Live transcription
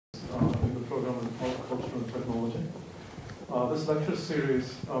This lecture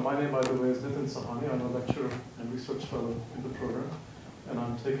series, my name, by the way, is Nitin Sahani. I'm a lecturer and research fellow in the program, and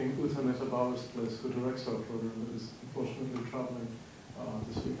I'm taking Uta Meta-Bauer's place, who directs our program, that is unfortunately traveling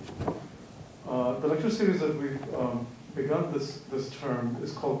this week. The lecture series that we've begun this term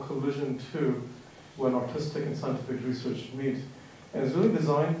is called Collision 2, when artistic and scientific research meet. And it's really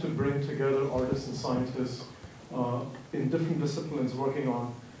designed to bring together artists and scientists in different disciplines working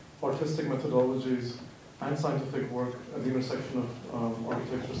on artistic methodologies and scientific work at the intersection of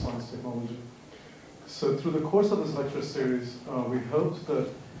architecture, science, technology. So through the course of this lecture series, we hope that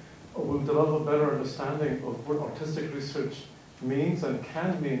we'll develop a better understanding of what artistic research means and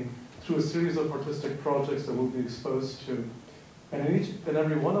can mean through a series of artistic projects that we'll be exposed to. And in each and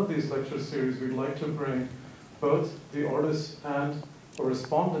every one of these lecture series, we'd like to bring both the artist and a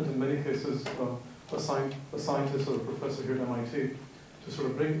respondent, in many cases, a scientist or a professor here at MIT, to sort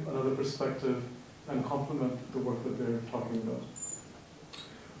of bring another perspective and complement the work that they're talking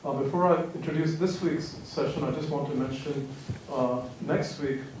about. Before I introduce this week's session, I just want to mention next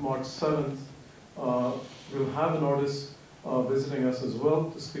week, March 7th, we'll have an artist visiting us as well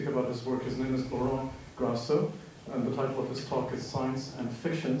to speak about his work. His name is Laurent Grasso, and the title of his talk is Science and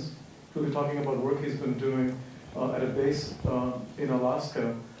Fictions. He'll be talking about work he's been doing at a base in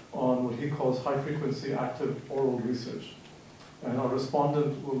Alaska on what he calls high-frequency active oral research. And our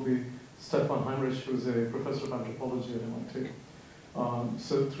respondent will be Stefan Heinrich, who's a professor of anthropology at MIT.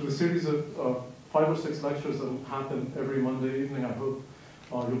 So through the series of 5 or 6 lectures that will happen every Monday evening, I hope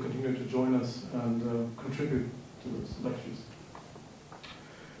you'll continue to join us and contribute to those lectures.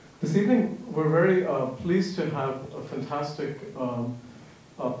 This evening, we're very pleased to have a fantastic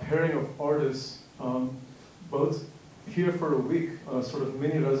pairing of artists, both here for a week, sort of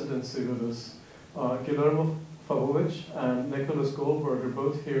mini residency with us. Guillermo Faivovich and Nicolás Goldberg are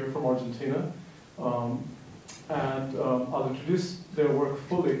both here from Argentina. I'll introduce their work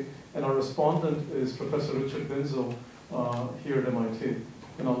fully, and our respondent is Professor Richard Binzel here at MIT.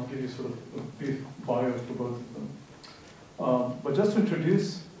 And I'll give you sort of a brief bio for both of them. But just to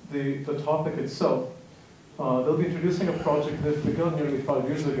introduce the topic itself, they'll be introducing a project they've begun nearly 5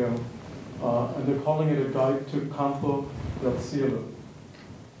 years ago, and they're calling it a guide to Campo del Cielo.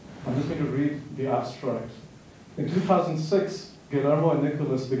 I'm just going to read the abstract. In 2006, Guillermo and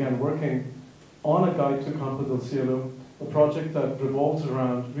Nicolás began working on a guide to Campo del Cielo, a project that revolves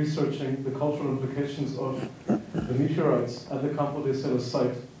around researching the cultural implications of the meteorites at the Campo del Cielo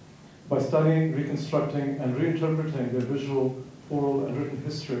site by studying, reconstructing, and reinterpreting the visual, oral, and written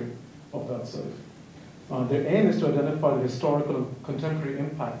history of that site. Their aim is to identify the historical and contemporary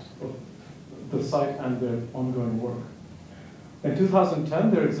impact of the site and their ongoing work. In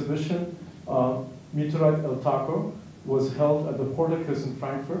 2010, their exhibition, Meteorit El Taco, was held at the Portikus in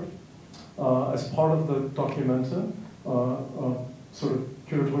Frankfurt as part of the dOCUMENTA sort of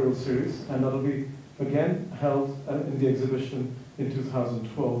curatorial series, and that'll be again held in the exhibition in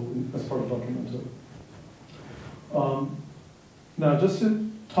 2012 as part of dOCUMENTA. Now, just to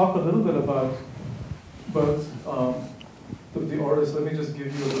talk a little bit about both the artists, let me just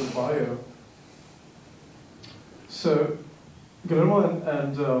give you a little bio. So, Guillermo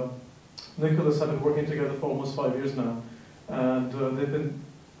and Nicolás have been working together for almost 5 years now, and they've been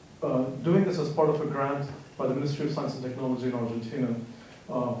doing this as part of a grant by the Ministry of Science and Technology in Argentina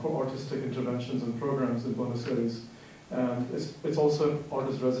for artistic interventions and programs in Buenos Aires. And it's also an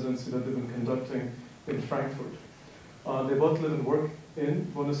artist residency that they've been conducting in Frankfurt. They both live and work in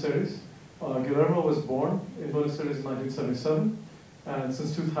Buenos Aires. Guillermo was born in Buenos Aires in 1977, and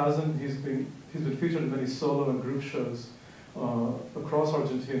since 2000 he's been featured in many solo and group shows across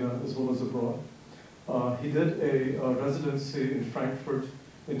Argentina as well as abroad. He did a residency in Frankfurt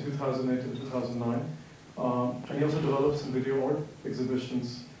in 2008 and 2009, and he also developed some video art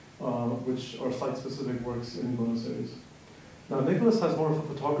exhibitions, which are site-specific works in Buenos Aires. Now, Nicolás has more of a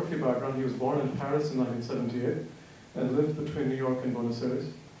photography background. He was born in Paris in 1978 and lived between New York and Buenos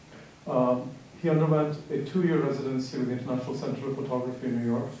Aires. He underwent a 2-year residency with the International Center of Photography in New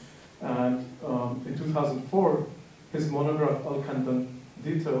York, and in 2004, his monograph El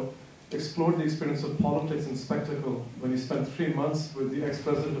Candidito explored the experience of politics and spectacle when he spent 3 months with the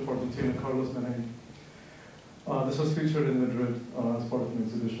ex-president of Argentina, Carlos Menem. This was featured in Madrid as part of an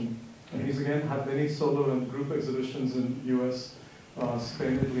exhibition. And he's again had many solo and group exhibitions in US,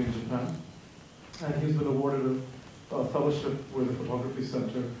 Spain, Italy, and Japan. And he's been awarded a fellowship with the Photography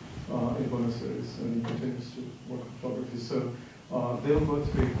Center in Buenos Aires, and he continues to work with photography. So they'll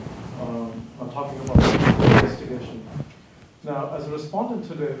both be talking about investigation. Now, as a respondent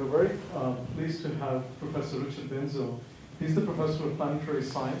today, we're very pleased to have Professor Richard Binzel. He's the professor of planetary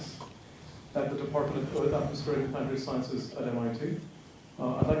science at the Department of Earth, Atmospheric and Planetary Sciences at MIT.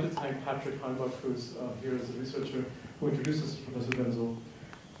 I'd like to thank Patrick Heimbach, who's here as a researcher, who introduced us to Professor Binzel.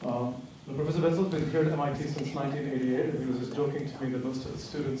 Professor Binzel has been here at MIT since 1988, and he was just joking to me that most of the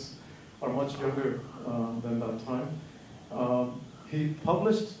students are much younger than that time. He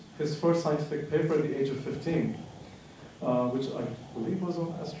published his first scientific paper at the age of 15, which I believe was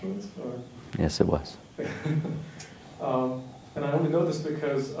on asteroids? Or? Yes, it was. And I only know this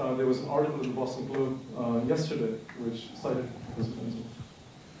because there was an article in the Boston Globe yesterday which cited Professor Binzel.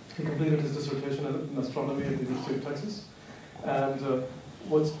 He completed his dissertation in astronomy at the University of Texas. And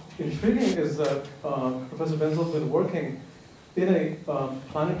what's intriguing is that Professor Binzel has been working in a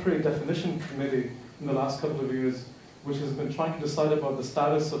planetary definition committee in the last couple of years, which has been trying to decide about the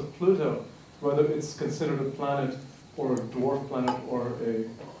status of Pluto, whether it's considered a planet or a dwarf planet or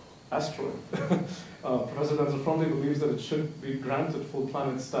an asteroid. Professor Binzel firmly believes that it should be granted full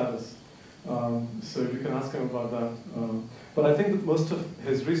planet status. So you can ask him about that. But I think that most of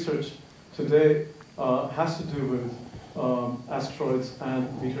his research today has to do with asteroids and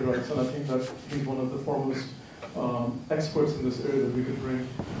meteorites, and I think that he's one of the foremost experts in this area that we could bring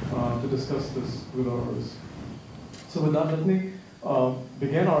to discuss this with our artists. So with that, let me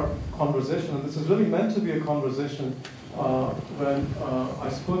begin our conversation. And this is really meant to be a conversation. When I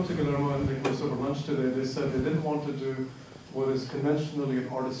spoke to Guillermo and Nicolás over lunch today, they said they didn't want to do what is conventionally an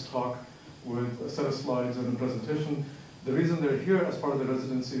artist talk with a set of slides and a presentation. The reason they're here as part of the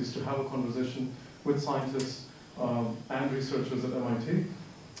residency is to have a conversation with scientists and researchers at MIT.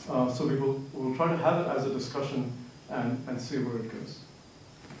 So we'll try to have it as a discussion and see where it goes.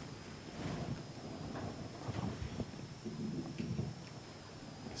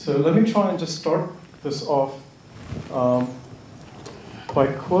 So let me try and just start this off by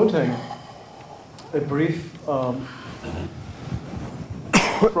quoting a brief from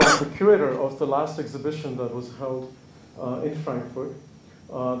the curator of the last exhibition that was held in Frankfurt.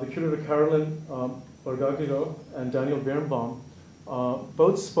 The curator Carolyn Orgaglio and Daniel Birnbaum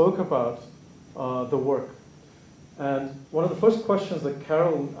both spoke about the work. And one of the first questions that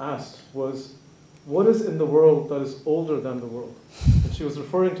Carolyn asked was, what is in the world that is older than the world? And she was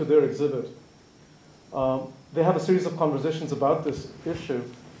referring to their exhibit. They have a series of conversations about this issue.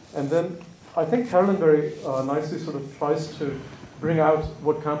 And then I think Carolyn very nicely sort of tries to bring out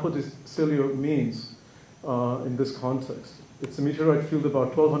what Campo del Cielo means in this context. It's a meteorite field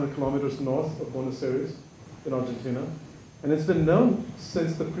about 1,200 kilometers north of Buenos Aires in Argentina. And it's been known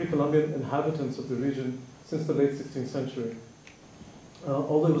since the pre-Columbian inhabitants of the region, since the late 16th century.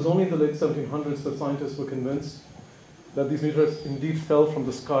 Although it was only in the late 1700s that scientists were convinced that these meteorites indeed fell from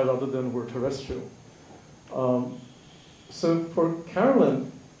the sky rather than were terrestrial. So for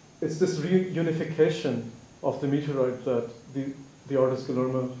Carolyn, it's this reunification of the meteorite that the artist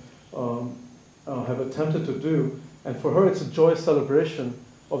Guillermo have attempted to do. And for her, it's a joyous celebration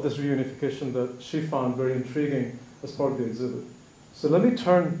of this reunification that she found very intriguing as part of the exhibit. So let me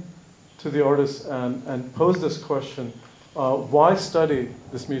turn to the artist and pose this question. Why study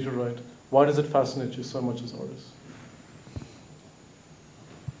this meteorite? Why does it fascinate you so much as artists?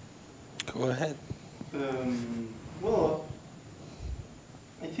 Go ahead. Well,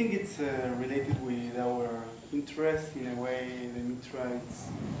 I think it's related with our interest in a way. The meteorites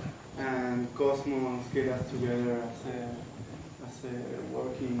and cosmos get us together as a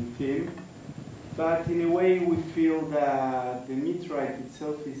working team. But in a way, we feel that the meteorite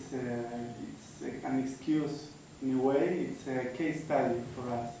itself is it's an excuse. In a way, it's a case study for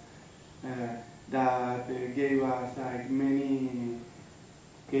us that gave us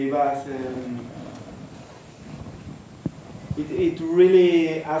it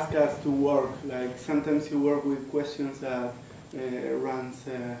really asked us to work. Like sometimes you work with questions that runs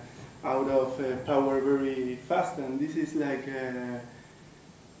out of power very fast, and this is like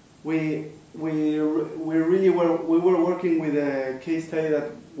we were working with a case study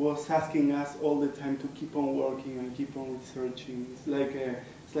that was asking us all the time to keep on working and keep on researching. It's like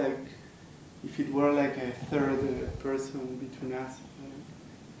if it were like a third person between us.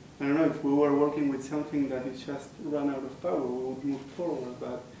 I don't know, if we were working with something that is just run out of power, we would move forward.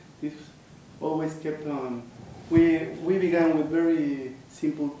 But this always kept on. We began with very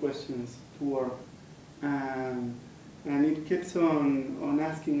simple questions to work, and it keeps on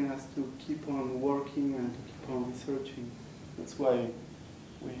asking us to keep on working and to keep on researching. That's why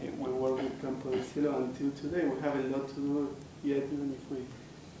we work with Campo del Cielo until today. We have a lot to do yet, even if we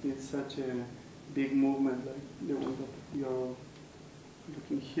did such a big movement like the one that you're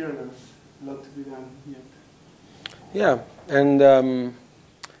looking here. There's a lot to be done yet. Yeah, and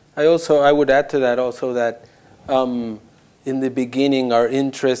I would add to that also that in the beginning our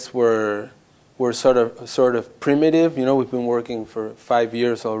interests were were sort of primitive. You know, we've been working for 5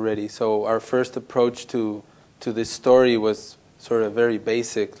 years already. So our first approach to this story was sort of very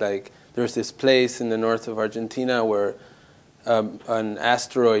basic. Like, there's this place in the north of Argentina where an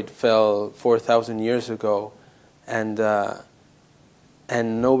asteroid fell 4,000 years ago, and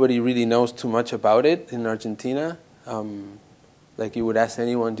nobody really knows too much about it in Argentina. Like, you would ask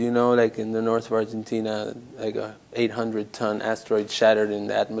anyone, do you know, like, in the north of Argentina, like a 800-ton asteroid shattered in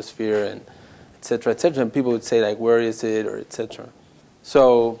the atmosphere, and et cetera, et cetera. And people would say, like, where is it, or et cetera.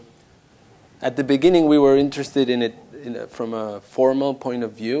 So at the beginning, we were interested in it from a formal point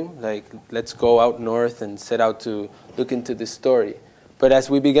of view, like, let's go out north and set out to look into this story. But as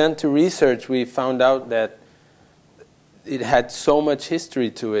we began to research, we found out that it had so much history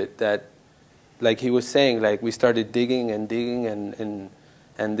to it that, like he was saying, like, we started digging and digging,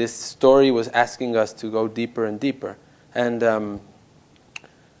 and this story was asking us to go deeper and deeper. And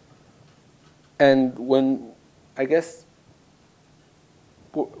when, I guess,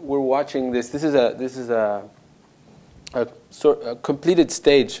 we're watching this is a completed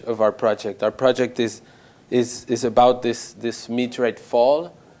stage of our project. Our project is about this meteorite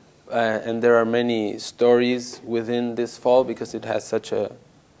fall, and there are many stories within this fall because it has a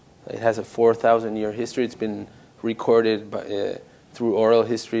 4,000-year history. It's been recorded through oral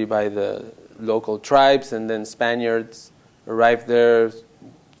history by the local tribes, and then Spaniards arrived there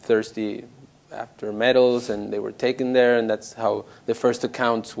thirsty after metals, and they were taken there, and that's how the first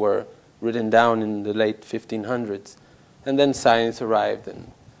accounts were written down in the late 1500s. And then science arrived.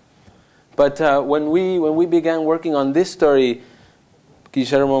 But when we began working on this story,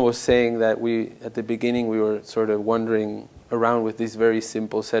 Guillermo was saying that at the beginning, we were sort of wandering around with this very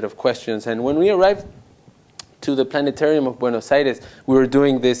simple set of questions. And when we arrived to the Planetarium of Buenos Aires, we were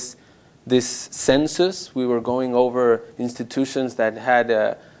doing this census. We were going over institutions that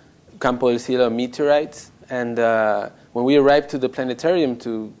had Campo del Cielo Meteorites. And when we arrived to the planetarium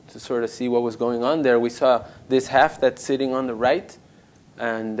to sort of see what was going on there, we saw this half that's sitting on the right.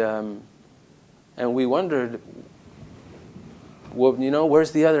 And we wondered, well, you know,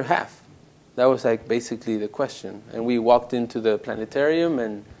 where's the other half? That was like basically the question. And we walked into the planetarium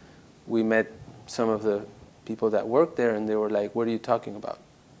and we met some of the people that worked there, and they were like, what are you talking about?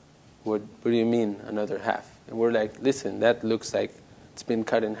 What do you mean, another half? And we're like, listen, that looks like it's been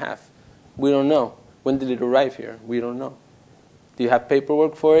cut in half. We don't know. When did it arrive here? We don't know. Do you have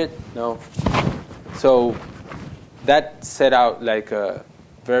paperwork for it? No. So that set out like a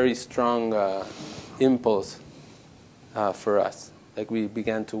very strong impulse for us. Like, we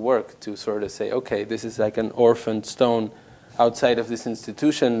began to work to sort of say, okay, this is like an orphaned stone outside of this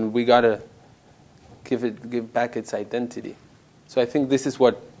institution. We got to give back its identity. So I think this is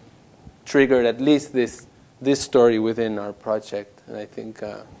what triggered at least this story within our project. And I think,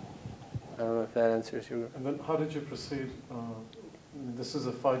 I don't know if that answers your... And then how did you proceed? This is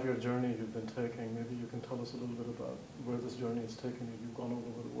a 5-year journey you've been taking. Maybe you can tell us a little bit about where this journey has taken you. You've gone all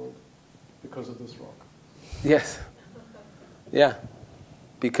over the world because of this rock. Yes. Yeah.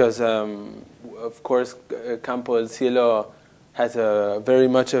 Because, of course, Campo del Cielo has very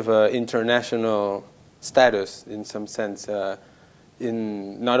much of an international status in some sense.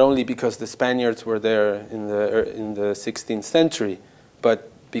 Not only because the Spaniards were there in the 16th century, but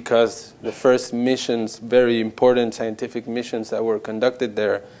because the first missions, very important scientific missions that were conducted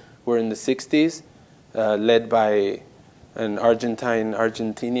there, were in the 60s, led by an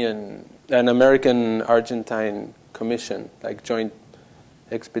American-Argentine commission, like joint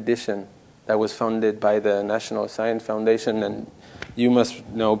expedition that was funded by the National Science Foundation, and you must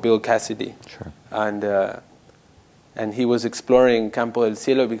know Bill Cassidy. Sure. And he was exploring Campo del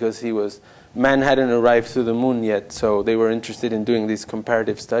Cielo because man hadn't arrived to the moon yet, so they were interested in doing these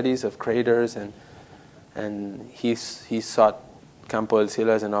comparative studies of craters, and he sought Campo del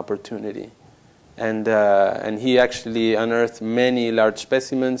Cielo as an opportunity. And he actually unearthed many large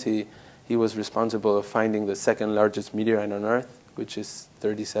specimens. He was responsible of finding the second largest meteorite on Earth, which is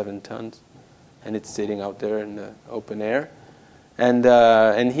 37 tons, and it's sitting out there in the open air. And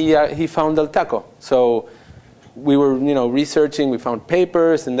he found El Taco. So we were, researching. We found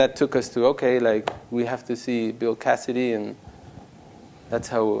papers, and that took us to, okay, like, we have to see Bill Cassidy, and that's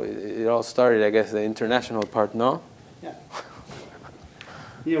how it all started, I guess, the international part, no? Yeah.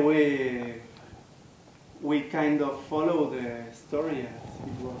 Yeah, we kind of follow the story as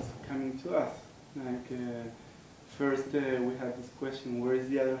it was coming to us. Like, first we had this question, where is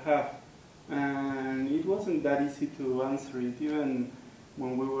the other half? And it wasn't that easy to answer it. Even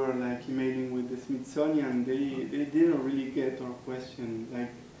when we were like emailing with the Smithsonian, they didn't really get our question.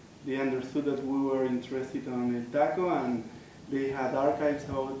 Like, they understood that we were interested on El Taco, and they had archives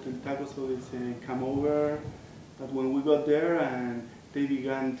about El Taco, so they said, come over. But when we got there, and they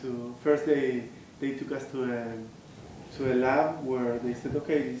began to, first they took us to a lab where they said,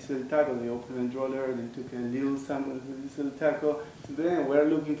 okay, this is El Taco. They opened a drawer, they took a little sample, this is El Taco. So then we're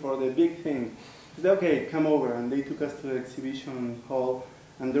looking for the big thing. They said, okay, come over. And they took us to the exhibition hall,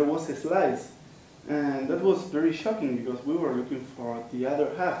 and there was a slice. And that was very shocking because we were looking for the other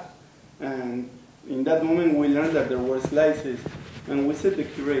half. And in that moment, we learned that there were slices. And we said to the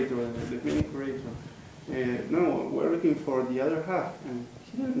curator, the main curator, no, we're looking for the other half. And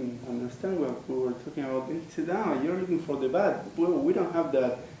he didn't understand what we were talking about. And he said, no, you're looking for the bad. We don't have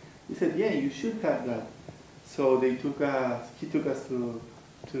that. He said, yeah, you should have that. So he took us to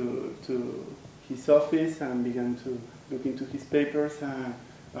his office and began to look into his papers. And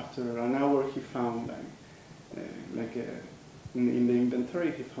after an hour, he found in the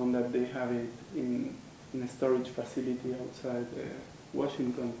inventory, he found that they have it in a storage facility outside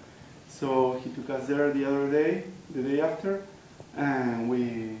Washington. So he took us there the day after, and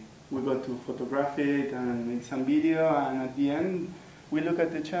we got to photograph it and make some video. And at the end, we look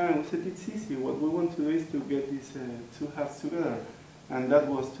at the channel and we said, it's easy. What we want to do is to get these two halves together. And that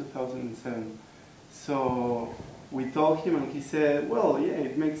was 2007. So we told him, and he said, well, yeah,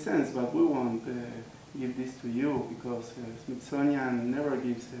 it makes sense, but we won't give this to you because Smithsonian never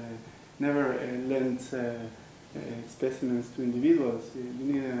lends specimens to individuals.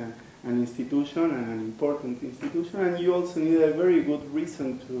 You need an institution, and an important institution, and you also need a very good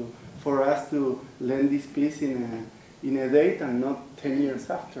reason for us to lend this piece in a date and not 10 years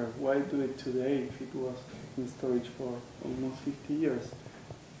after. Why do it today if it was in storage for almost 50 years?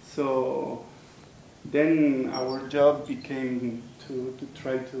 So then our job became to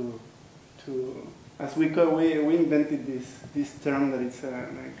try to as we invented this term that it's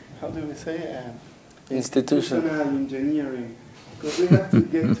like, how do we say, institutional engineering, because we had to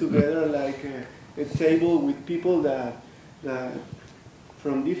get together like a table with people that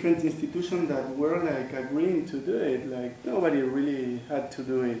from different institutions that were like agreeing to do it. Like nobody really had to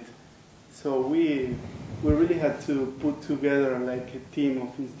do it, so we really had to put together like a team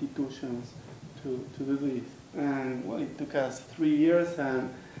of institutions to do this. And well, it took us 3 years, and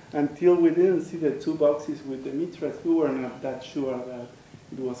until we didn't see the two boxes with the meteorites, we were not that sure that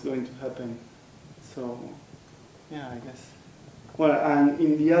it was going to happen. So yeah, I guess. Well, and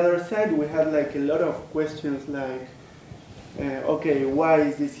in the other side, we had like a lot of questions like, okay, why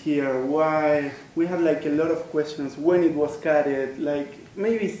is this here? Why? We had like a lot of questions. When it was cutted, like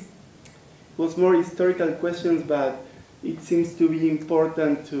maybe it was more historical questions, but it seems to be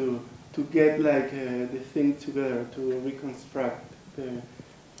important to get like the thing together, to reconstruct.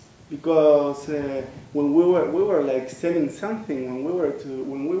 Because when we were like selling something,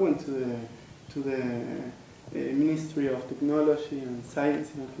 when we went to the Ministry of Technology and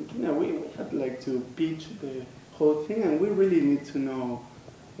Science in Argentina, we had like to pitch the whole thing, and we really need to know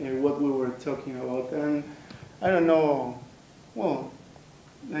what we were talking about. And I don't know, well,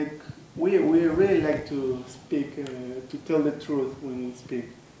 like we really like to speak, to tell the truth when we speak.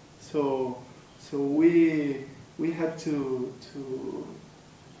 So we had to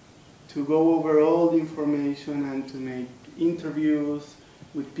go over all the information and to make interviews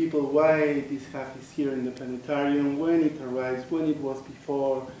with people, why this half is here in the planetarium, when it arrives, when it was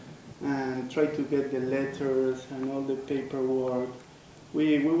before, and try to get the letters and all the paperwork.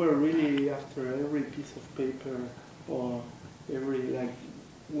 We were really after every piece of paper, or every, like,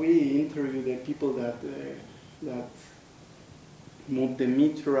 we interviewed the people that moved the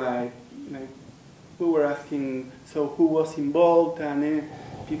meteorite. Like, we were asking, so who was involved, and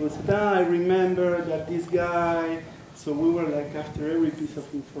people said, I remember that this guy. So we were like after every piece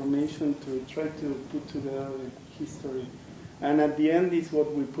of information to try to put together the history. And at the end is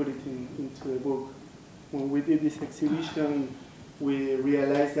what we put it into the book. When we did this exhibition, we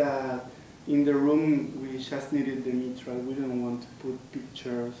realized that in the room we just needed the meteorite. We didn't want to put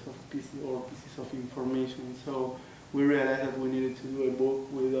pictures of pieces of information. So we realized that we needed to do a book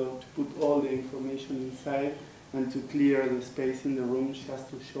to put all the information inside and to clear the space in the room just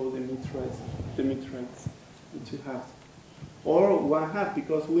to show the meteorites. To have, or one half,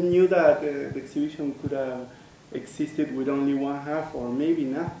 because we knew that the exhibition could have existed with only one half, or maybe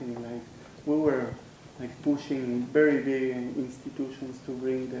nothing. Like we were like pushing very big institutions to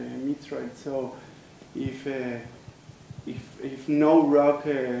bring the meteorite. So if no rock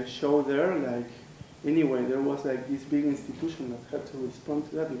showed there, like anyway, there was like this big institution that had to respond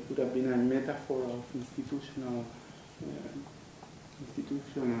to that. It could have been a metaphor of institutional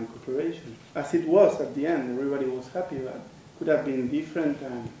cooperation. As it was at the end, everybody was happy, but it could have been different,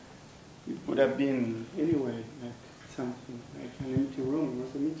 and it would have been, anyway, like something, like an empty room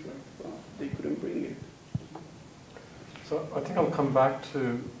was a meteorite. Well, they couldn't bring it. So I think I'll come back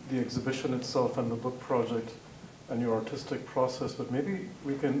to the exhibition itself and the book project and your artistic process, but maybe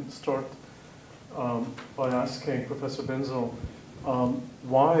we can start by asking Professor Binzel,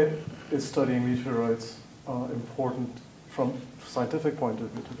 why is studying meteorites important from a scientific point of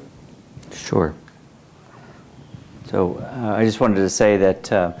view today? Sure. So I just wanted to say that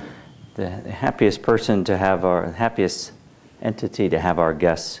the happiest person to have the happiest entity to have our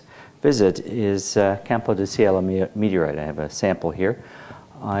guests visit is Campo del Cielo Meteorite. I have a sample here.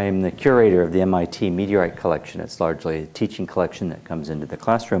 I'm the curator of the MIT Meteorite collection. It's largely a teaching collection that comes into the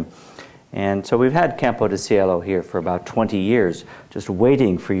classroom. And so we've had Campo del Cielo here for about 20 years, just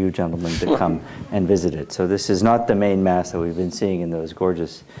waiting for you gentlemen to come and visit it. So this is not the main mass that we've been seeing in those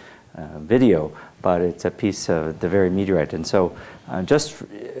gorgeous video, but it's a piece of the very meteorite. And so just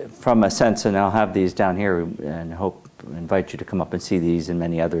from a sense, and I'll have these down here and invite you to come up and see these and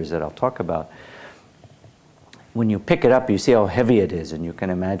many others that I'll talk about. When you pick it up, you see how heavy it is, and you can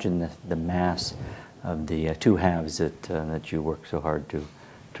imagine the mass of the two halves that you work so hard to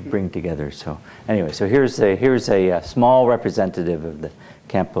bring together. So anyway, so here's a small representative of the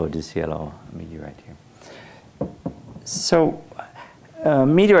Campo del Cielo meteorite here. So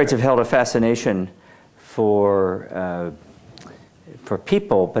meteorites have held a fascination for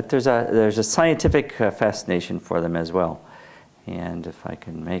people, but there's a scientific fascination for them as well. And if I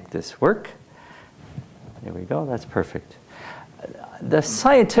can make this work, there we go, that's perfect. The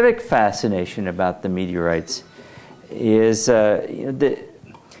scientific fascination about the meteorites is,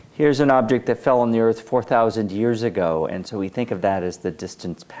 here's an object that fell on the Earth 4,000 years ago, and so we think of that as the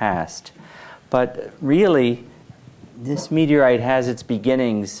distant past. But really, this meteorite has its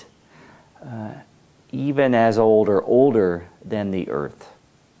beginnings even as old or older than the Earth.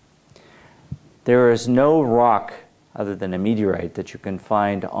 There is no rock other than a meteorite that you can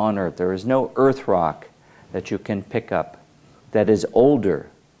find on Earth. There is no Earth rock that you can pick up that is older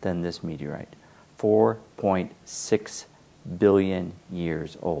than this meteorite. 4.6 billion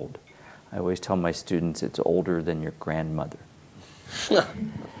years old. I always tell my students it's older than your grandmother.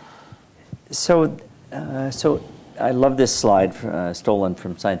 So I love this slide stolen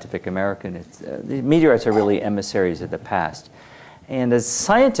from Scientific American. The meteorites are really emissaries of the past. And as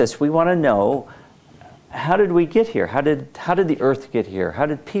scientists, we want to know, how did we get here? How did the Earth get here? How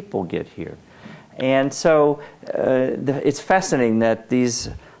did people get here? And so it's fascinating that these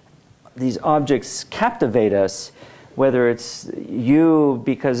objects captivate us, whether it's you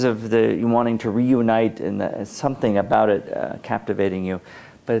because of you wanting to reunite and something about it captivating you,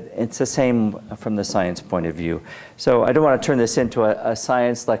 but it's the same from the science point of view. So I don't want to turn this into a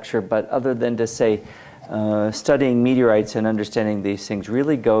science lecture, but other than to say studying meteorites and understanding these things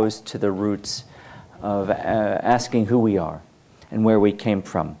really goes to the roots of asking who we are and where we came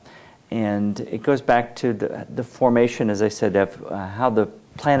from. And it goes back to the formation, as I said, of how the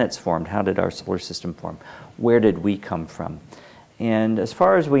planets formed. How did our solar system form? Where did we come from? And as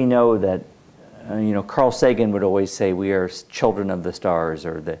far as we know that, Carl Sagan would always say we are children of the stars,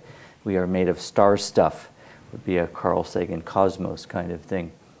 or that we are made of star stuff, would be a Carl Sagan cosmos kind of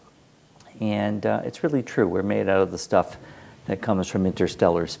thing. And it's really true. We're made out of the stuff that comes from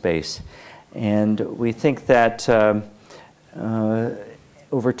interstellar space. And we think that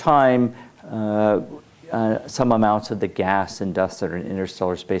over time, some amounts of the gas and dust that are in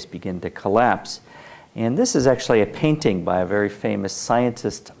interstellar space begin to collapse. And this is actually a painting by a very famous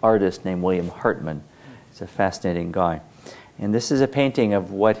scientist artist named William Hartmann. He's a fascinating guy. And this is a painting of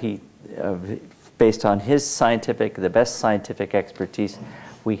based on his the best scientific expertise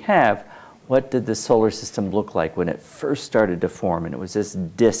we have, what did the solar system look like when it first started to form? And it was this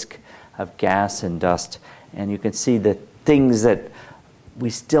disk of gas and dust. And you can see the things that we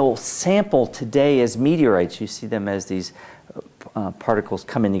still sample today as meteorites. You see them as these particles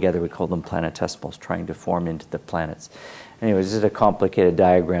coming together. We call them planetesimals, trying to form into the planets. Anyways, this is a complicated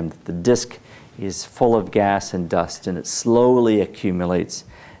diagram. The disk is full of gas and dust, and it slowly accumulates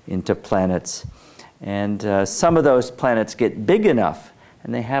into planets. And some of those planets get big enough,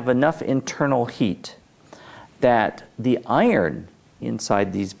 and they have enough internal heat that the iron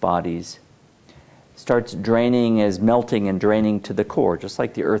inside these bodies starts melting and draining to the core, just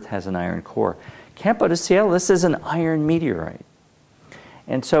like the Earth has an iron core. Campo del Cielo, this is an iron meteorite.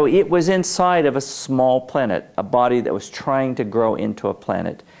 And so it was inside of a small planet, a body that was trying to grow into a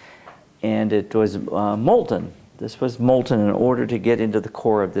planet. And it was molten. This was molten in order to get into the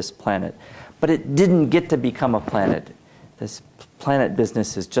core of this planet. But it didn't get to become a planet. This planet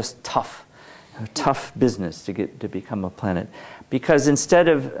business is just tough. A tough business to become a planet. Because instead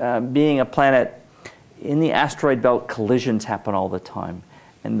of being a planet, in the asteroid belt, collisions happen all the time.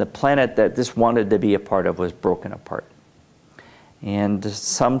 And the planet that this wanted to be a part of was broken apart. And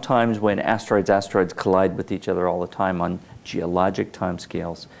sometimes when asteroids collide with each other all the time on geologic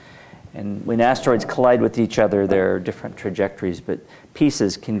timescales. And when asteroids collide with each other, there are different trajectories, but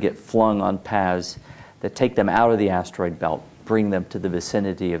pieces can get flung on paths that take them out of the asteroid belt, bring them to the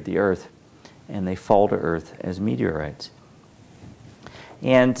vicinity of the Earth, and they fall to Earth as meteorites.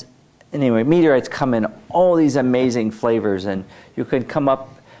 And anyway, meteorites come in all these amazing flavors, and you can come up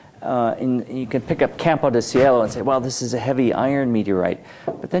you can pick up Campo del Cielo and say, well, this is a heavy iron meteorite.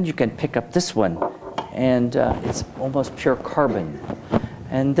 But then you can pick up this one, and it's almost pure carbon.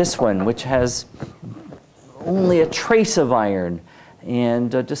 And this one, which has only a trace of iron and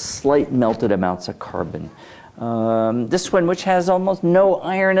just slight melted amounts of carbon. This one, which has almost no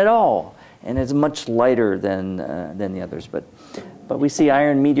iron at all, and is much lighter than the others. But we see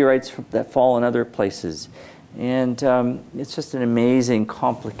iron meteorites that fall in other places. And it's just an amazing,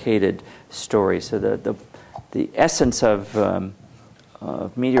 complicated story. So the essence of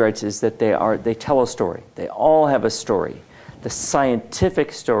meteorites is that they tell a story. They all have a story. The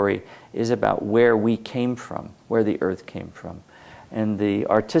scientific story is about where we came from, where the Earth came from. And the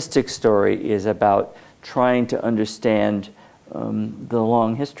artistic story is about trying to understand the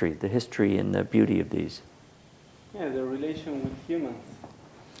long history, the history and the beauty of these. Yeah, the relation with humans.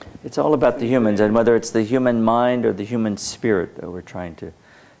 It's all about the humans, and whether it's the human mind or the human spirit that we're trying to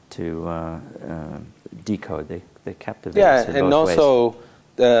decode. They captivate us in and both also,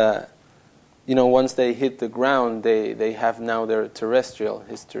 ways. Once they hit the ground, they have now their terrestrial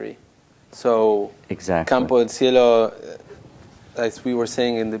history. So exactly. Campo del Cielo, as we were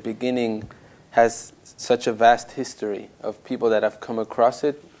saying in the beginning, has such a vast history of people that have come across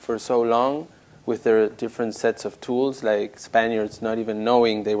it for so long, with their different sets of tools, like Spaniards not even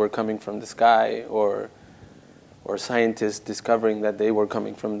knowing they were coming from the sky, or scientists discovering that they were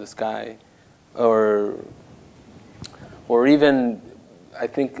coming from the sky, or even, I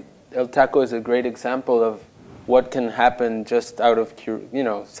think El Taco is a great example of what can happen just out of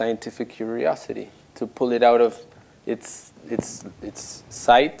scientific curiosity, to pull it out of its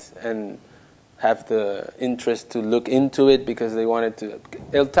sight and have the interest to look into it because they wanted to.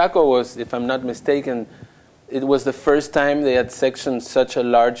 El Taco was, if I'm not mistaken, it was the first time they had sectioned such a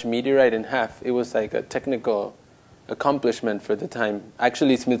large meteorite in half. It was like a technical accomplishment for the time.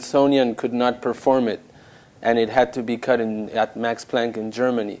 Actually, Smithsonian could not perform it, and it had to be cut at Max Planck in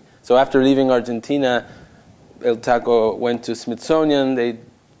Germany. So after leaving Argentina, El Taco went to Smithsonian. They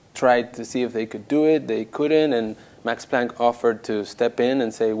tried to see if they could do it. They couldn't, and Max Planck offered to step in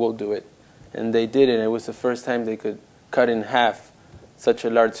and say, we'll do it. And they did it, and it was the first time they could cut in half such a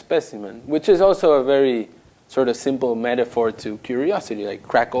large specimen, which is also a very sort of simple metaphor to curiosity, like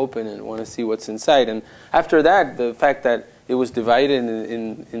crack open and want to see what's inside. And after that, the fact that it was divided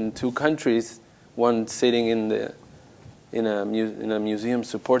in two countries, one sitting in a museum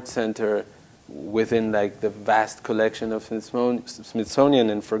support center within like the vast collection of Smithsonian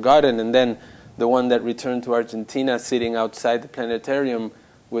and forgotten, and then the one that returned to Argentina sitting outside the planetarium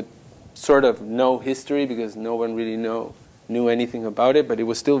with sort of no history because no one really knew anything about it, but it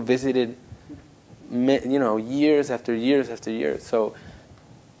was still visited, years after years after years. So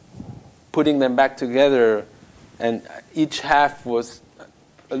putting them back together, and each half was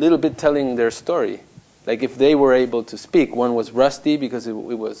a little bit telling their story. Like if they were able to speak, one was rusty because it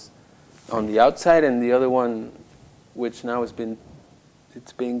was on the outside, and the other one, which now it's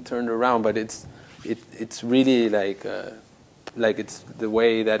being turned around, but it's really like it's the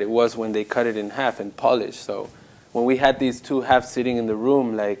way that it was when they cut it in half and polished. So when we had these two halves sitting in the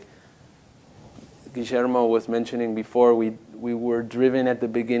room, like Guillermo was mentioning before, we were driven at the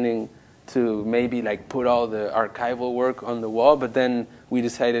beginning to maybe like put all the archival work on the wall, but then we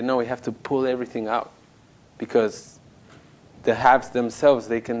decided, no, we have to pull everything out because the halves themselves,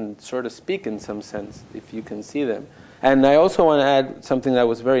 they can sort of speak in some sense if you can see them. And I also want to add something that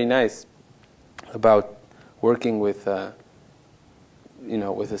was very nice about working with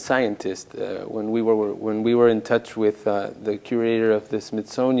with a scientist. When we were in touch with the curator of the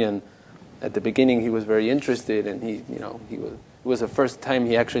Smithsonian, at the beginning he was very interested, and it was the first time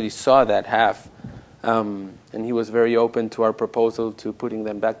he actually saw that half, and he was very open to our proposal to putting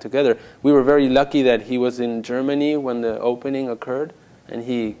them back together. We were very lucky that he was in Germany when the opening occurred, and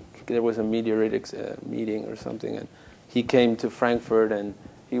there was a meteoritics meeting or something, and he came to Frankfurt, and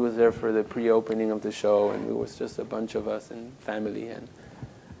he was there for the pre-opening of the show, and it was just a bunch of us and family.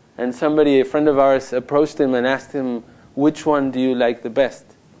 And somebody, a friend of ours, approached him and asked him, which one do you like the best?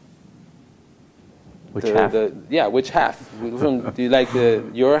 Which half? Yeah, which half? Do you like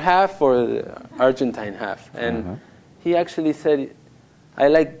your half or the Argentine half? And he actually said, I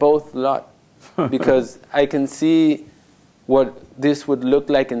like both a lot because I can see what this would look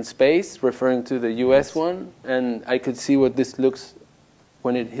like in space, referring to the US one, and I could see what this looks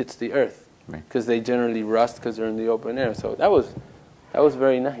when it hits the Earth, because they generally rust because they're in the open air. So that was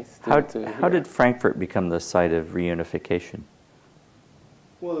very nice. How did Frankfurt become the site of reunification?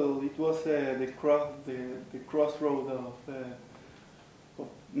 Well, it was the crossroad of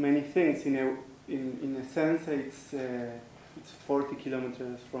many things. In a sense, it's 40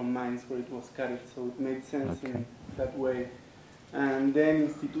 kilometers from Mainz where it was carried, so it made sense in that way. And then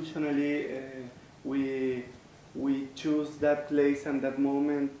institutionally, we chose that place and that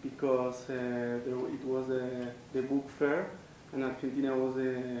moment because it was the book fair, and Argentina was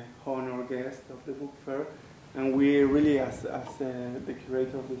a honor guest of the book fair. And we really, as the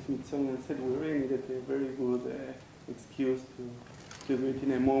curator of the Smithsonian said, we really needed a very good excuse to do it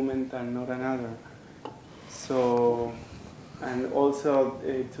in a moment and not another. So, and also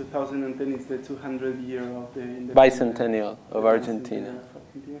 2010 is the 200th year of the bicentennial of Argentina.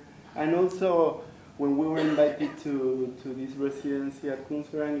 And also, when we were invited to this residency at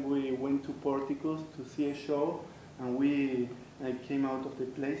Kunstverein, we went to Portikus to see a show, and we came out of the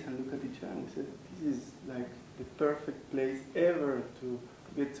place and looked at each other and we said, this is like the perfect place ever to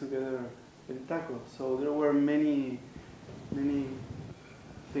get together El Taco. So there were many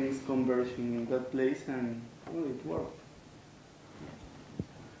things converging in that place, and well, it worked.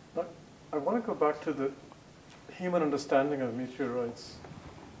 I want to go back to the human understanding of meteorites,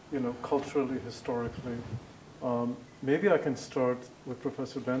 culturally, historically. Maybe I can start with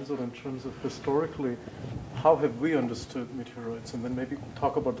Professor Binzel in terms of historically, how have we understood meteorites, and then maybe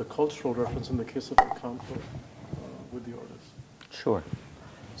talk about the cultural reference in the case of the Campo with the artist. Sure.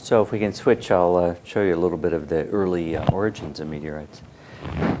 So if we can switch, I'll show you a little bit of the early origins of meteorites.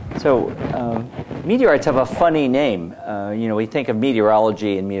 So meteorites have a funny name. We think of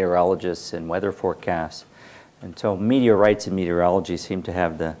meteorology and meteorologists and weather forecasts. And so meteorites and meteorology seem to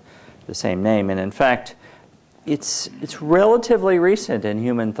have the same name. And in fact, it's relatively recent in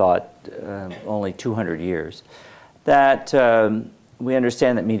human thought, only 200 years, that we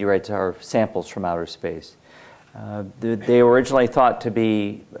understand that meteorites are samples from outer space. They were originally thought to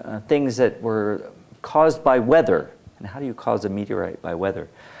be things that were caused by weather. And how do you cause a meteorite by weather?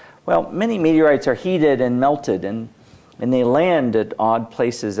 Well, many meteorites are heated and melted, and they land at odd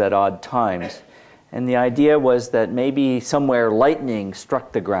places at odd times. And the idea was that maybe somewhere lightning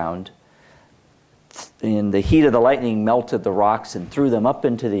struck the ground, and the heat of the lightning melted the rocks and threw them up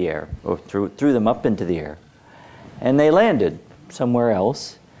into the air, or threw them up into the air. And they landed somewhere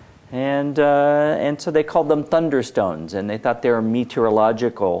else. And so they called them thunderstones, and they thought they were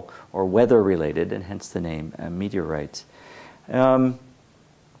meteorological or weather-related, and hence the name meteorites. Or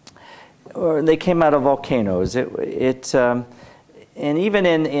they came out of volcanoes. And even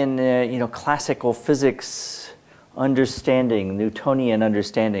in classical physics understanding, Newtonian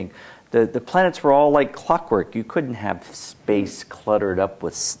understanding, the planets were all like clockwork. You couldn't have space cluttered up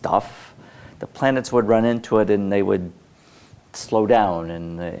with stuff. The planets would run into it, and they would slow down,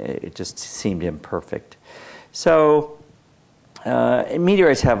 and it just seemed imperfect. So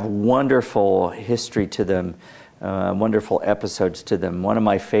meteorites have wonderful history to them, wonderful episodes to them. One of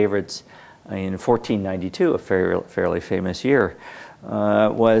my favorites in 1492, a fairly famous year,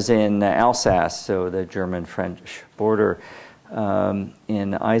 was in Alsace, so the German-French border. In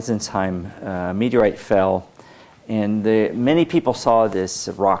Eisenheim, a meteorite fell, and many people saw this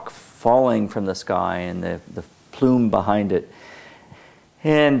rock falling from the sky and the plume behind it.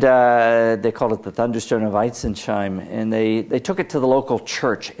 And they called it the Thunderstone of Eisenheim, and they took it to the local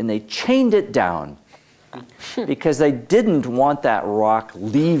church, and they chained it down because they didn't want that rock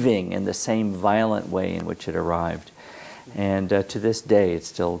leaving in the same violent way in which it arrived. And to this day, it's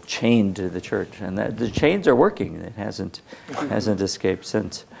still chained to the church, and the chains are working. It hasn't escaped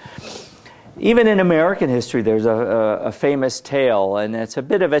since. Even in American history, there's a famous tale, and it's a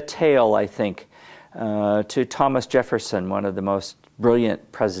bit of a tale, I think, to Thomas Jefferson, one of the most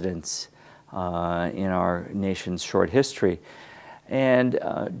brilliant presidents in our nation's short history. And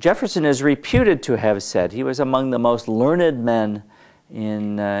Jefferson is reputed to have said, he was among the most learned men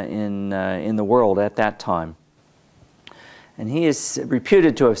in the world at that time. And he is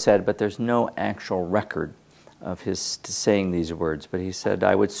reputed to have said, but there's no actual record of his saying these words, but he said,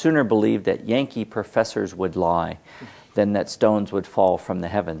 "I would sooner believe that Yankee professors would lie than that stones would fall from the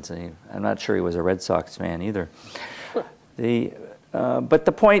heavens." And I'm not sure he was a Red Sox fan either. But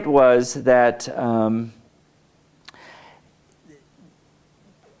the point was that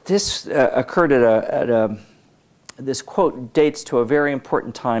this occurred this quote dates to a very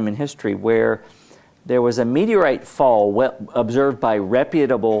important time in history where there was a meteorite fall observed by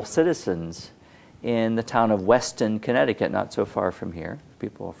reputable citizens in the town of Weston, Connecticut, not so far from here.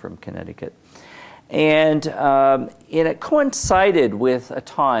 People are from Connecticut. And it coincided with a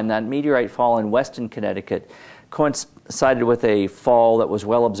time, that meteorite fall in Weston, Connecticut, coincided with a fall that was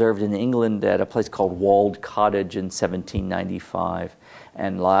well observed in England at a place called Walled Cottage in 1795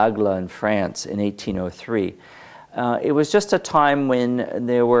 and L'Aigle in France in 1803. It was just a time when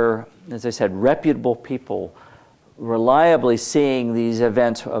there were, as I said, reputable people reliably seeing these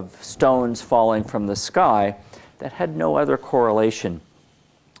events of stones falling from the sky that had no other correlation.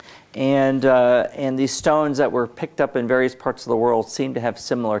 And these stones that were picked up in various parts of the world seemed to have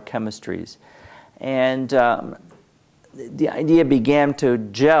similar chemistries. And the idea began to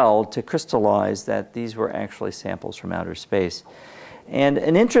gel, to crystallize, that these were actually samples from outer space. And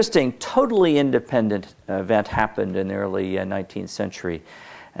an interesting, totally independent event happened in the early 19th century.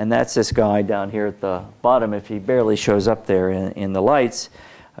 And that's this guy down here at the bottom, if he barely shows up there in the lights,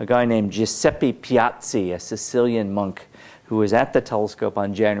 a guy named Giuseppe Piazzi, a Sicilian monk, who was at the telescope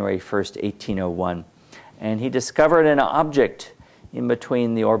on January 1st, 1801. And he discovered an object in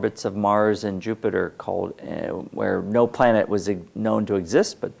between the orbits of Mars and Jupiter called, where no planet was known to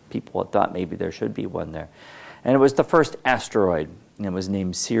exist, but people had thought maybe there should be one there. And it was the first asteroid, and it was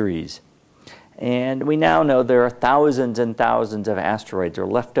named Ceres. And we now know there are thousands and thousands of asteroids, or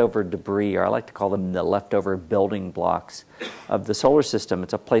leftover debris, or I like to call them the leftover building blocks of the solar system.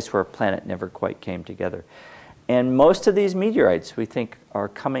 It's a place where a planet never quite came together. And most of these meteorites, we think, are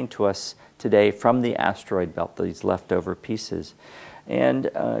coming to us today from the asteroid belt, these leftover pieces. And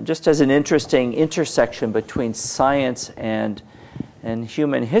just as an interesting intersection between science and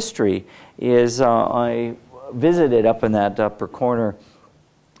human history is I visited up in that upper corner,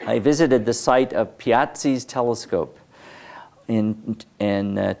 I visited the site of Piazzi's telescope in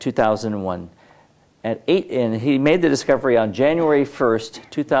 2001. At 8, and he made the discovery on January 1st,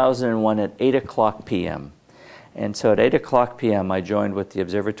 2001 at 8 o'clock p.m. And so at 8 o'clock p.m. I joined with the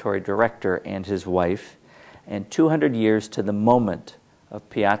observatory director and his wife, and 200 years to the moment of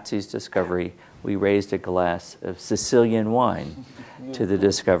Piazzi's discovery, we raised a glass of Sicilian wine to the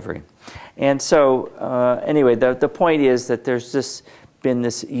discovery. And so anyway, the point is that there's been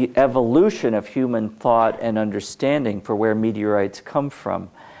this evolution of human thought and understanding for where meteorites come from,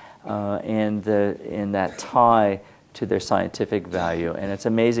 and that tie to their scientific value. And it's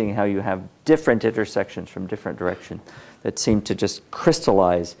amazing how you have different intersections from different directions that seem to just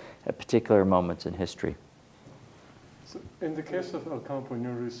crystallize at particular moments in history. So in the case of El Campo, in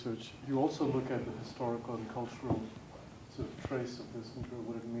your research, you also look at the historical and cultural sort of trace of this into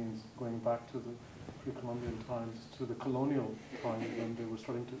what it means, going back to the pre-Columbian times, to the colonial time when they were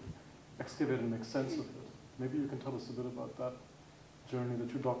starting to excavate and make sense of it. Maybe you can tell us a bit about that journey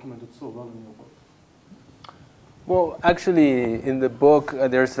that you documented so well in your book. Well, actually, in the book,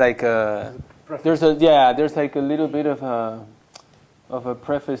 there's like a little bit of a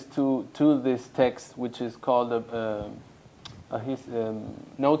preface to this text, which is called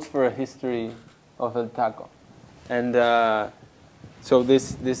Notes for a History of El Taco, and so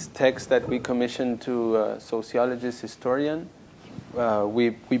this text that we commissioned to a sociologist historian,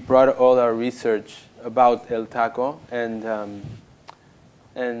 we brought all our research about El Taco, and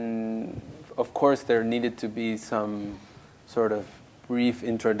of course, there needed to be some sort of brief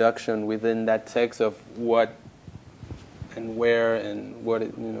introduction within that text of what and where and what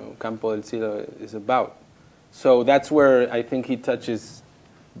Campo del Cielo is about. So that's where I think he touches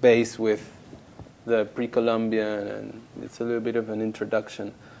base with the pre-Columbian, and it's a little bit of an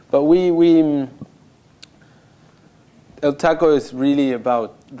introduction. But El Taco is really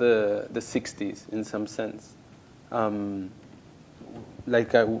about the 60s in some sense.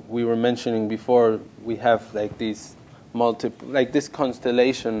 Like we were mentioning before, we have like these this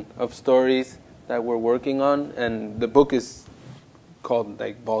constellation of stories that we're working on, and the book is called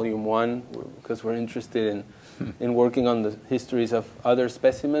like Volume 1 because we're interested in working on the histories of other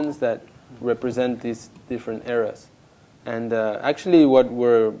specimens that represent these different eras. And actually, what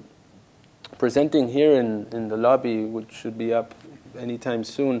we're presenting here in the lobby, which should be up anytime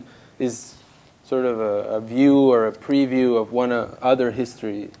soon, is sort of a view or a preview of one other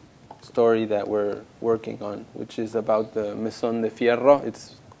history story that we're working on, which is about the Mesón de Fierro.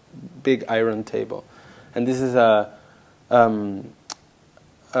 It's big iron table, and this is a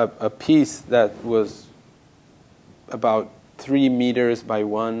piece that was about 3 meters by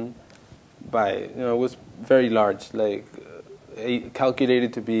 1 by it was very large, like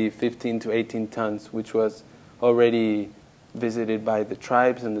calculated to be 15 to 18 tons, which was already visited by the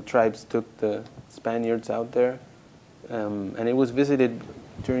tribes, and the tribes took the Spaniards out there. And it was visited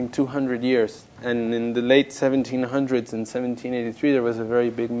during 200 years. And in the late 1700s, in 1783, there was a very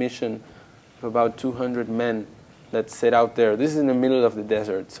big mission of about 200 men that set out there. This is in the middle of the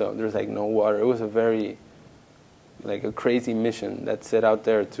desert, so there's like no water. It was a very, like a crazy mission that set out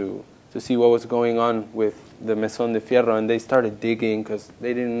there to see what was going on with the Mesón de Fierro. And they started digging because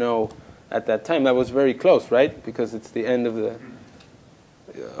they didn't know at that time. That was very close, right? Because it's the end of the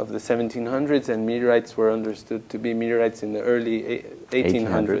 1700s, and meteorites were understood to be meteorites in the early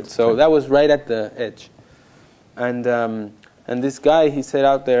 1800s. So that was right at the edge. And this guy, he set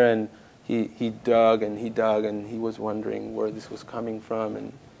out there and he dug and he dug, and he was wondering where this was coming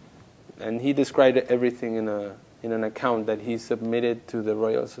from, and he described everything in an account that he submitted to the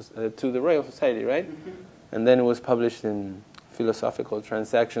Royal Society, right? Mm-hmm. And then it was published in Philosophical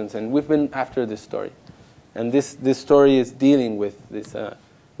Transactions, and we've been after this story. And this story is dealing with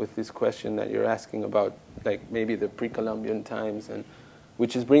this question that you're asking about, like maybe the pre-Columbian times, and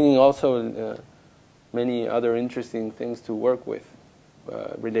which is bringing also many other interesting things to work with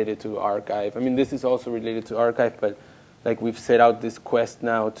related to archive. I mean, this is also related to archive, but like we've set out this quest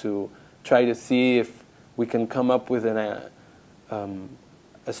now to try to see if we can come up with a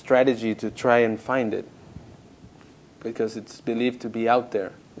strategy to try and find it, because it's believed to be out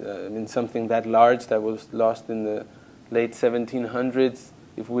there. I mean, something that large that was lost in the late 1700s,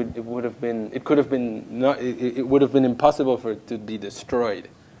 it would have been impossible for it to be destroyed,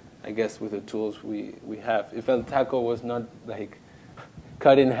 I guess, with the tools we have. If El Taco was not like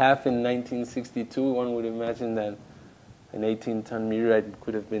cut in half in 1962, one would imagine that an 18-ton meteorite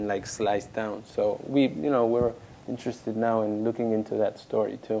could have been like sliced down. So we're interested now in looking into that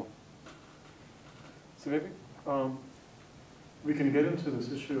story too. So maybe we can get into this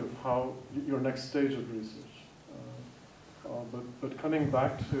issue of how your next stage of research. But coming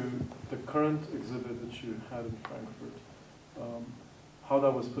back to the current exhibit that you had in Frankfurt, how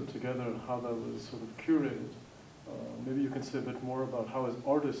that was put together and how that was sort of curated. Maybe you can say a bit more about how, as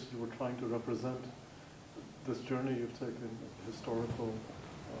artists, you were trying to represent this journey you've taken, the historical,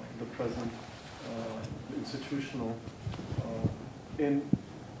 the present, the institutional, in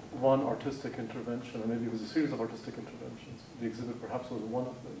one artistic intervention, or maybe it was a series of artistic interventions. The exhibit perhaps was one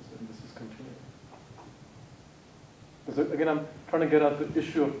of those, and this is continuing. Because again, I'm trying to get at the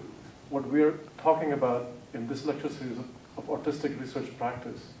issue of what we're talking about in this lecture series of artistic research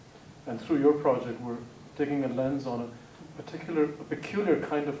practice. And through your project, we're taking a lens on a peculiar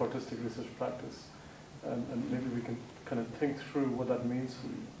kind of artistic research practice. And maybe we can kind of think through what that means for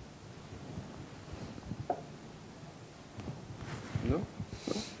you. No?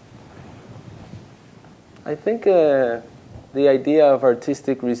 I think the idea of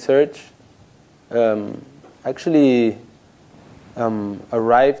artistic research actually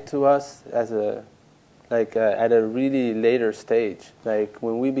arrived to us as at a really later stage. Like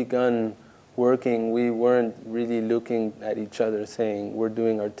when we began working, we weren't really looking at each other saying we're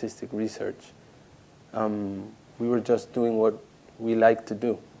doing artistic research. We were just doing what we like to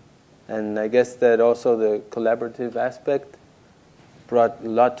do. And I guess that also the collaborative aspect brought a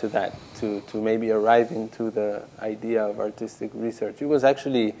lot to that, to maybe arriving to the idea of artistic research. It was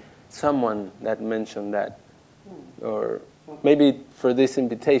actually someone that mentioned that, or maybe for this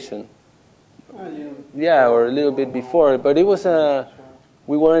invitation. Yeah, or a little bit before, but it was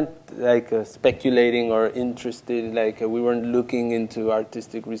we weren't like speculating or interested, like we weren't looking into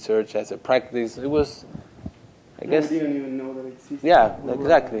artistic research as a practice. It was, I guess. We didn't even know that it existed. Yeah,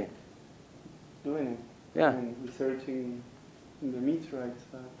 exactly. Doing it. Yeah. And researching in the meteorites,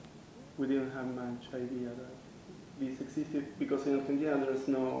 but we didn't have much idea that this existed, because in Argentina there's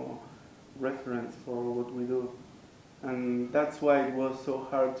no reference for what we do. And that's why it was so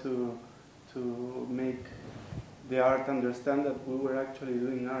hard to make the art understand that we were actually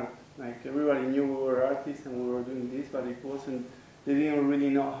doing art. Like everybody knew we were artists and we were doing this, but it wasn't, they didn't really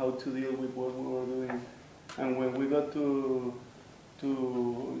know how to deal with what we were doing. And when we got to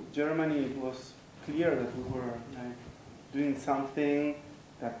Germany, it was clear that we were like doing something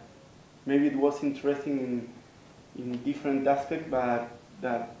that maybe it was interesting in different aspects, but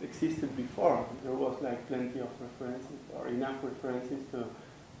that existed before. There was like plenty of references, or enough references to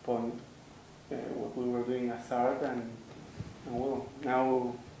point what we were doing as art, and well,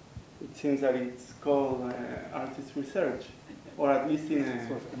 now it seems that it's called artist research, or at least in a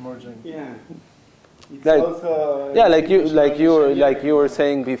sort of emerging. Yeah. It's like, also yeah, like you were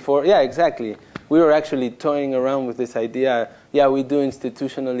saying before. Yeah, exactly. We were actually toying around with this idea. Yeah, we do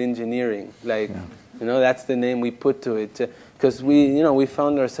institutional engineering. Like, yeah. That's the name we put to it, because we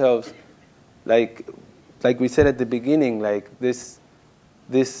found ourselves like like we said at the beginning, like this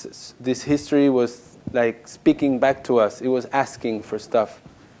history was like speaking back to us. It was asking for stuff,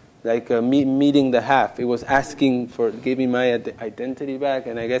 like meeting the half. It was asking for giving my identity back,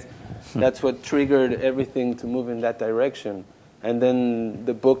 and I guess that's what triggered everything to move in that direction. And then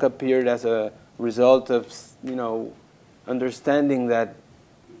the book appeared as a result of, you know, understanding that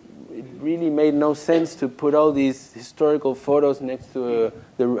it really made no sense to put all these historical photos next to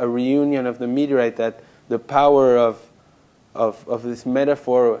a reunion of the meteorite, that the power of this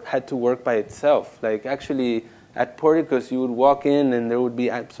metaphor had to work by itself. Like actually at Portikus you would walk in and there would be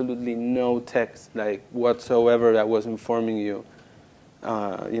absolutely no text like whatsoever that was informing you,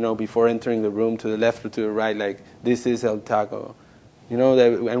 you know, before entering the room, to the left or to the right, like this is El Taco. You know,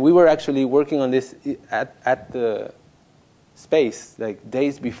 and we were actually working on this at the space like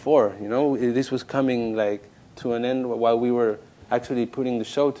days before. You know, this was coming like to an end while we were actually putting the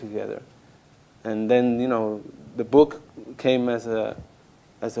show together. And then, you know, the book came as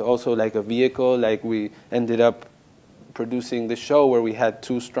also like a vehicle. Like we ended up producing the show where we had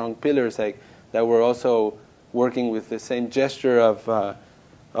two strong pillars like that were also working with the same gesture of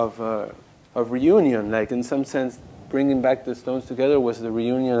reunion. Like in some sense, bringing back the Stones together was the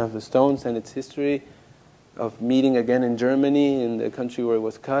reunion of the Stones and its history of meeting again in Germany, in the country where it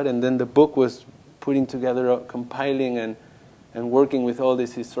was cut. And then the book was putting together, compiling and working with all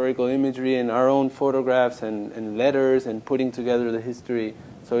this historical imagery and our own photographs and letters and putting together the history.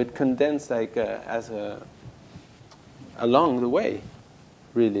 So it condensed like along the way,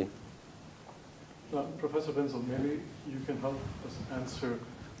 really. Professor Binzel, maybe you can help us answer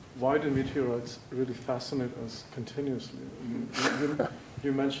why do meteorites really fascinate us continuously?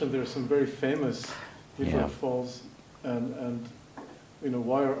 You mentioned there are some very famous meteorite falls, and you know,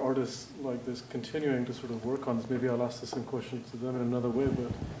 why are artists like this continuing to sort of work on this? Maybe I'll ask the same question to them in another way,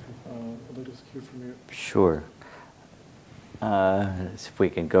 but I'd like to hear from you. Sure. If we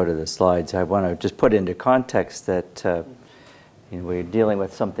can go to the slides, I want to just put into context that you know, we're dealing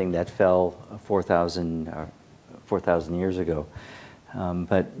with something that fell 4,000 years ago.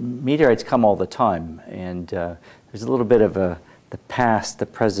 But meteorites come all the time, and there's a little bit of the past, the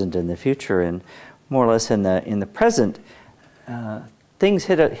present, and the future. And more or less in the present, things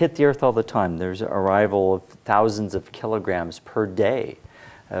hit the Earth all the time. There's an arrival of thousands of kilograms per day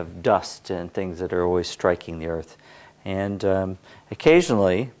of dust and things that are always striking the Earth. And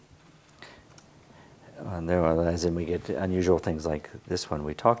occasionally, as in we get unusual things like this one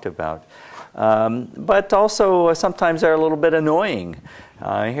we talked about, but also sometimes they're a little bit annoying.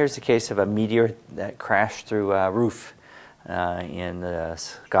 Here's the case of a meteor that crashed through a roof in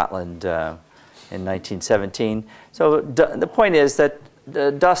Scotland in 1917. So the point is that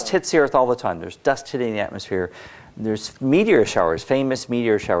the dust hits the Earth all the time. There's dust hitting the atmosphere. There's meteor showers, famous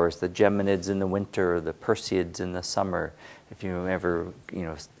meteor showers, the Geminids in the winter, the Perseids in the summer, if you ever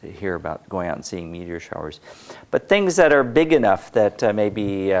hear about going out and seeing meteor showers. But things that are big enough that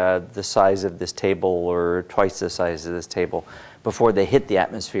maybe the size of this table or twice the size of this table before they hit the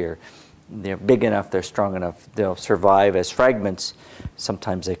atmosphere, they're big enough, they're strong enough, they'll survive as fragments.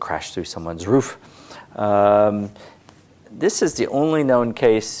 Sometimes they crash through someone's roof. This is the only known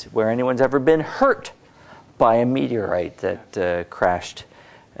case where anyone's ever been hurt by a meteorite that crashed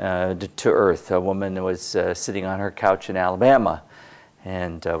to Earth. A woman was sitting on her couch in Alabama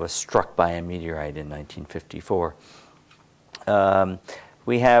and was struck by a meteorite in 1954.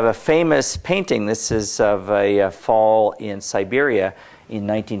 We have a famous painting. This is of a fall in Siberia in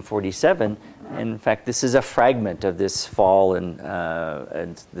 1947. In fact, this is a fragment of this fall in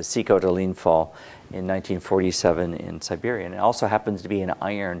the Sikhote-Alin fall in 1947 in Siberia. And it also happens to be in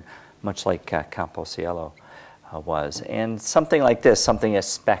iron, much like Campo Cielo was. And something like this, something as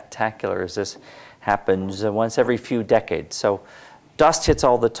spectacular as this, happens once every few decades. So dust hits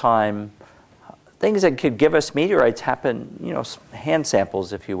all the time. Things that could give us meteorites happen, hand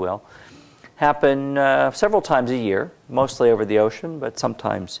samples, if you will, happen several times a year, mostly over the ocean, but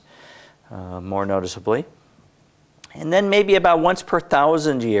sometimes more noticeably. And then maybe about once per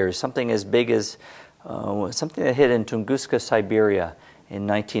 1,000 years, something as big as something that hit in Tunguska, Siberia in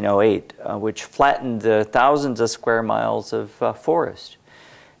 1908, which flattened thousands of square miles of forest.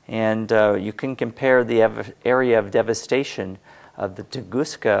 And you can compare the area of devastation of the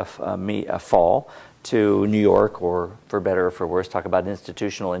Tunguska fall to New York, or for better or for worse, talk about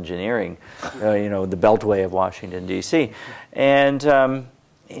institutional engineering, the Beltway of Washington, D.C. And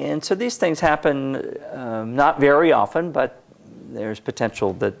so these things happen not very often, but there's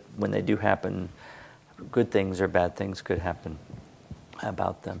potential that when they do happen, good things or bad things could happen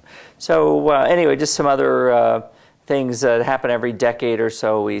about them. So anyway, just some other things that happen every decade or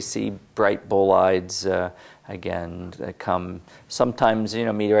so. We see bright bolides again that come. Sometimes, you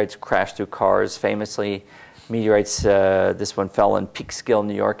know, meteorites crash through cars. Famously, meteorites, this one fell in Peekskill,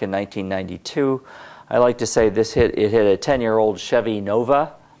 New York in 1992. I like to say it hit a 10-year-old Chevy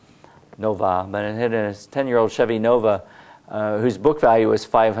Nova, but it hit a 10-year-old Chevy Nova whose book value was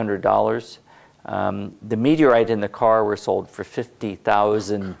 $500. The meteorite in the car were sold for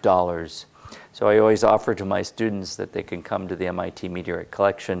 $50,000. So I always offer to my students that they can come to the MIT Meteorite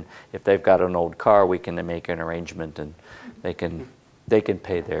Collection. If they've got an old car, we can make an arrangement and they can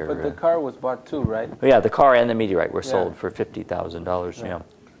pay their... But the car was bought too, right? Yeah, the car and the meteorite were sold for $50,000. Yeah. Yeah.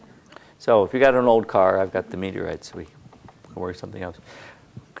 So if you got an old car, I've got the meteorites. We can work something else.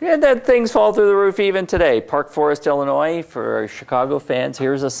 And then things fall through the roof even today. Park Forest, Illinois, for our Chicago fans,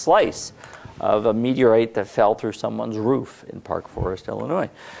 here's a slice of a meteorite that fell through someone's roof in Park Forest, Illinois.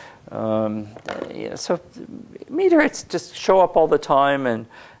 Yeah, so meteorites just show up all the time, and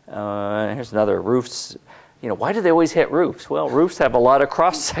here's another. Roofs. You know, why do they always hit roofs? Well, roofs have a lot of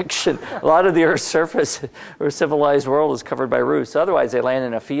cross-section. A lot of the Earth's surface or civilized world is covered by roofs. Otherwise, they land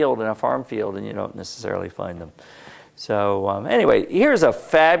in a field, in a farm field, and you don't necessarily find them. So anyway, here's a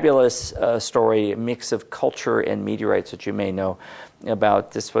fabulous story, a mix of culture and meteorites that you may know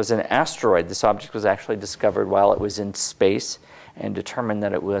about. This was an asteroid. This object was actually discovered while it was in space and determined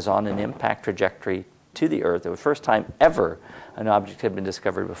that it was on an impact trajectory to the Earth. It was the first time ever an object had been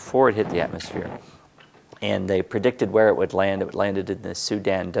discovered before it hit the atmosphere. And they predicted where it would land. It landed in the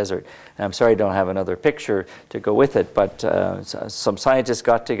Sudan desert. And I'm sorry I don't have another picture to go with it, but some scientists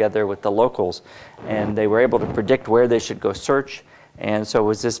got together with the locals, and they were able to predict where they should go search. And so it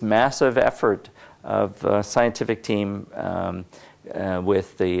was this massive effort of a scientific team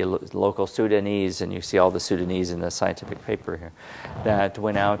with the local Sudanese, and you see all the Sudanese in the scientific paper here, that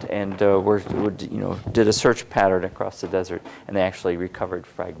went out and did a search pattern across the desert, and they actually recovered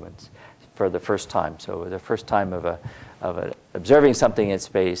fragments for the first time. So the first time of observing something in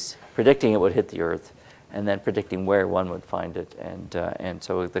space, predicting it would hit the Earth, and then predicting where one would find it, and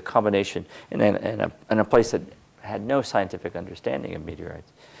so the combination in a place that had no scientific understanding of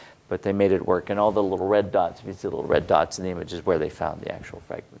meteorites, but they made it work. And all the little red dots, if you see the little red dots in the image, is where they found the actual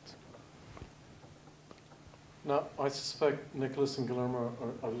fragments. Now, I suspect Nicholas and Guillermo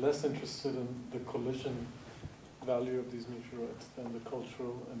are less interested in the collision value of these meteorites than the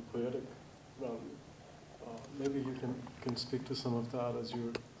cultural and poetic value. Maybe you can speak to some of that as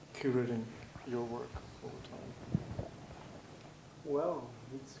you're curating your work over time. Well,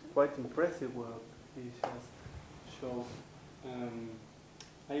 it's quite impressive work he just showed.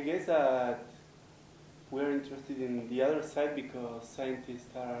 I guess that we're interested in the other side because scientists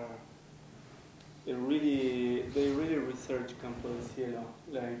they really research Campo del Cielo.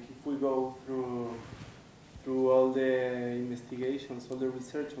 Like if we go through all the investigations, all the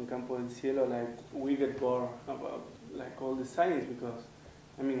research on Campo del Cielo, like we get bored about like all the science because,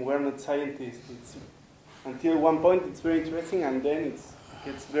 I mean, we're not scientists. It's until one point it's very interesting, and then it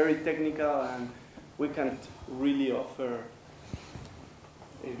gets very technical, and we can't really offer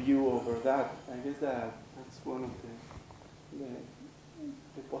a view over that. I guess that's one of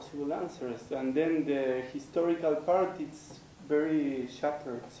the possible answers. And then the historical part, it's very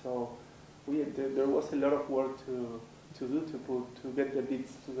shattered. So there was a lot of work to do to get the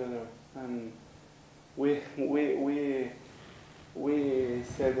bits together. And we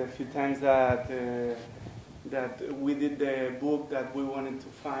said a few times that we did the book that we wanted to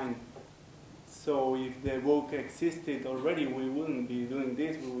find. So if the book existed already, we wouldn't be doing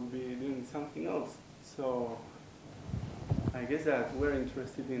this, we would be doing something else. So I guess that we're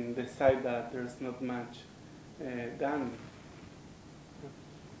interested in the side that there's not much done.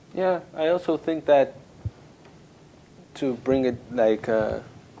 Yeah, I also think that to bring it like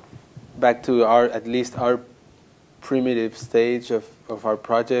back to at least our primitive stage of our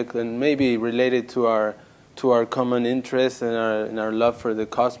project, and maybe related to our common interests and our love for the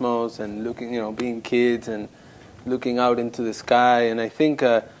cosmos and looking, being kids and looking out into the sky. And I think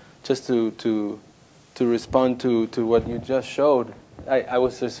just to respond to what you just showed, I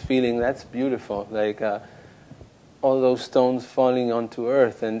was just feeling that's beautiful, like all those stones falling onto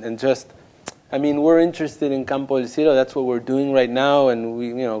Earth, and just, I mean, we're interested in Campo del Cielo. That's what we're doing right now, and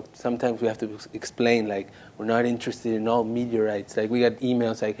we, sometimes we have to explain, like, we're not interested in all meteorites. Like, we got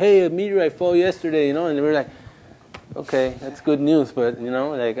emails like, hey, a meteorite fell yesterday, and we're like, okay, that's good news, but,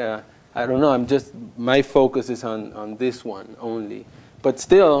 like, I don't know, my focus is on this one only. But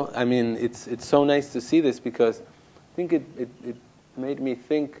still, I mean, it's so nice to see this, because I think it made me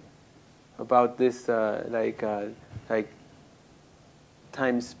think about this, like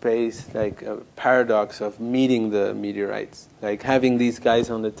time-space like paradox of meeting the meteorites, like having these guys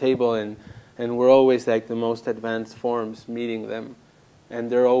on the table, and we're always like the most advanced forms meeting them, and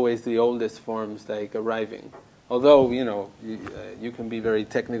they're always the oldest forms like arriving. Although, you know, you can be very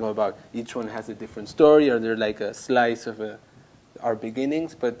technical about each one has a different story, or they're like a slice of our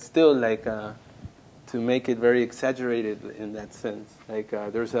beginnings, but still like to make it very exaggerated in that sense. Like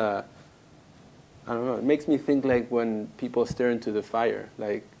there's a, I don't know, it makes me think like when people stare into the fire,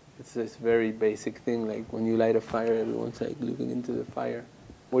 like it's this very basic thing, like when you light a fire, everyone's like looking into the fire.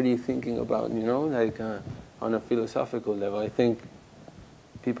 What are you thinking about, you know, like on a philosophical level? I think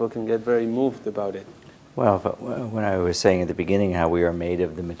people can get very moved about it. Well, when I was saying at the beginning how we are made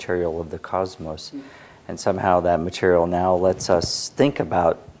of the material of the cosmos, and somehow that material now lets us think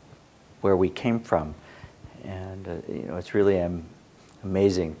about where we came from. And you know, it's really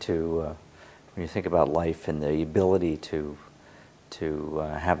amazing to, when you think about life and the ability to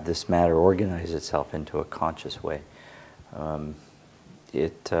have this matter organize itself into a conscious way.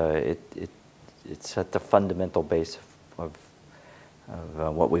 It's at the fundamental base of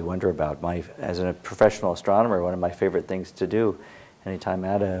what we wonder about. As a professional astronomer, one of my favorite things to do anytime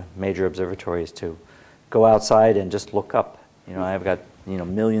at a major observatory is to go outside and just look up. You know, I've got, you know,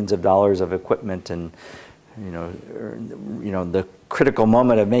 millions of dollars of equipment, and you know, the critical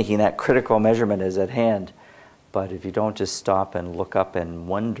moment of making that critical measurement is at hand. But if you don't just stop and look up and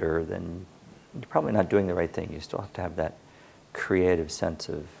wonder, then you're probably not doing the right thing. You still have to have that creative sense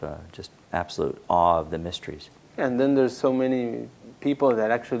of just absolute awe of the mysteries. And then there's so many people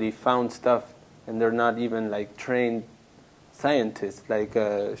that actually found stuff, and they're not even like trained scientists, like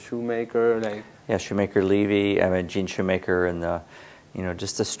Shoemaker, like Shoemaker, Levy, I mean Gene Shoemaker, and the, you know,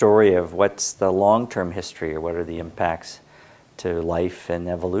 just the story of what's the long-term history, or what are the impacts to life and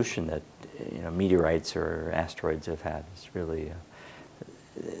evolution that, you know, meteorites or asteroids have had. It's really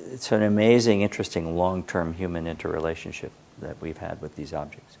it's an amazing, interesting long-term human interrelationship that we've had with these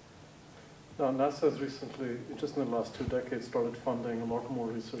objects. Now, NASA has recently, just in the last 2 decades, started funding a lot more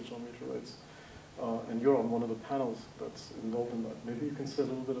research on meteorites. And you're on one of the panels that's involved in that. Maybe you can say a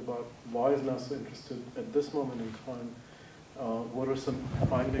little bit about why is NASA interested at this moment in time? What are some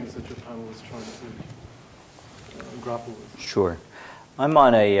findings that your panel is trying to grapple with? Sure. I'm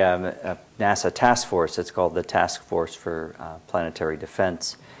on a NASA task force. It's called the Task Force for Planetary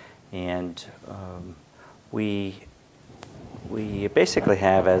Defense. And we basically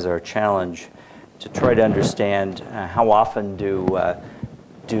have as our challenge to try to understand how often do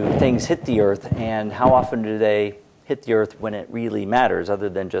things hit the Earth, and how often do they hit the Earth when it really matters, other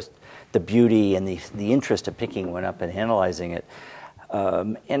than just the beauty and the interest of picking one up and analyzing it.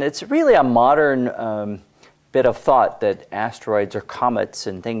 And it's really a modern bit of thought that asteroids or comets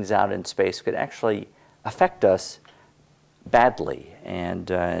and things out in space could actually affect us badly. And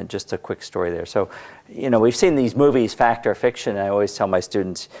just a quick story there. So, you know, we've seen these movies, fact or fiction. I always tell my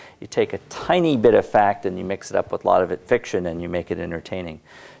students, you take a tiny bit of fact and you mix it up with a lot of fiction, and you make it entertaining.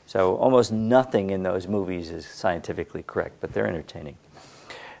 So almost nothing in those movies is scientifically correct, but they're entertaining.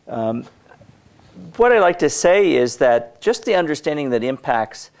 What I like to say is that just the understanding that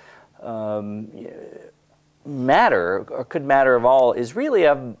impacts matter, or could matter at all, is really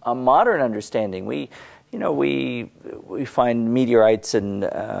a modern understanding. We find meteorites, and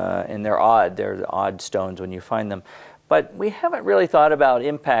they're odd. They're odd stones when you find them. But we haven't really thought about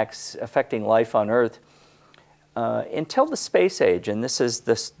impacts affecting life on Earth until the space age. And this is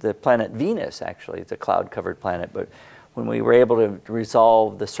the planet Venus, actually. It's a cloud-covered planet. But when we were able to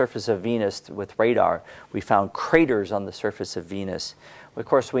resolve the surface of Venus with radar, we found craters on the surface of Venus. Of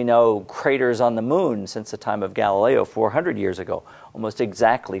course, we know craters on the moon since the time of Galileo, 400 years ago. Almost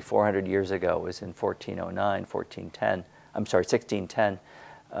exactly 400 years ago was in 1610.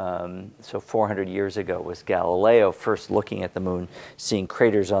 So 400 years ago was Galileo first looking at the moon, seeing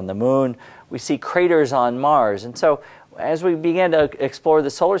craters on the moon. We see craters on Mars. And so as we began to explore the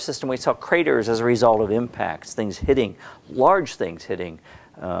solar system, we saw craters as a result of impacts, things hitting, large things hitting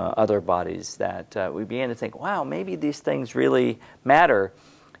other bodies, that we began to think, wow, maybe these things really matter.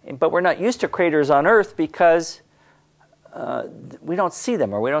 But we're not used to craters on Earth because we don't see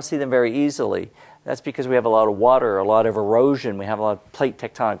them, or we don't see them very easily. That's because we have a lot of water, a lot of erosion, we have a lot of plate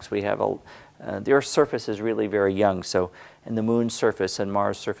tectonics. We have the Earth's surface is really very young, so, and the moon's surface and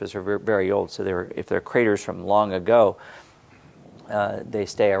Mars' surface are very old. So if they're craters from long ago, they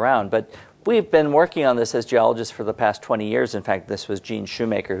stay around. But we've been working on this as geologists for the past 20 years. In fact, this was Gene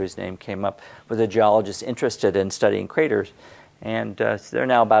Shoemaker, whose name came up, was a geologist interested in studying craters. And so there are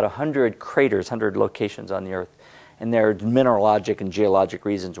now about 100 craters, 100 locations on the Earth. And there are mineralogic and geologic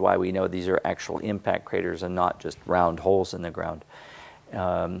reasons why we know these are actual impact craters and not just round holes in the ground.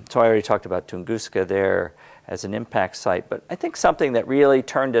 So I already talked about Tunguska there as an impact site, but I think something that really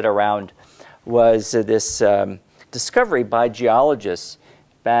turned it around was this discovery by geologists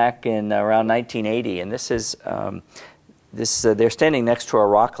back in around 1980, and this is they're standing next to a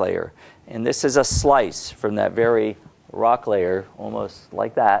rock layer, and this is a slice from that very rock layer, almost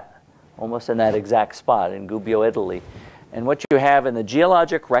like that, almost in that exact spot in Gubbio, Italy. And what you have in the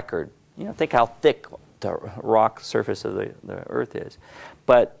geologic record, think how thick the rock surface of the Earth is,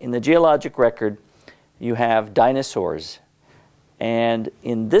 but in the geologic record, you have dinosaurs, and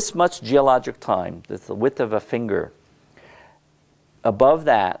in this much geologic time, that's the width of a finger, above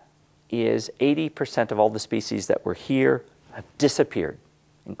that is 80% of all the species that were here have disappeared.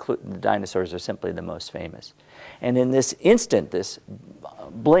 The dinosaurs are simply the most famous. And in this instant, this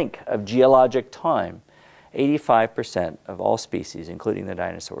blink of geologic time, 85% of all species, including the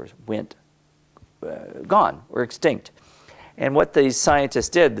dinosaurs, went gone, were extinct. And what these scientists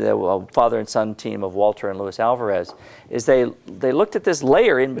did, the father and son team of Walter and Luis Alvarez, is they looked at this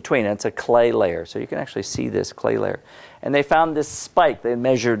layer in between, and it's a clay layer, so you can actually see this clay layer. And they found this spike. They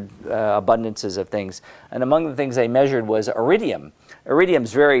measured abundances of things, and among the things they measured was iridium. Iridium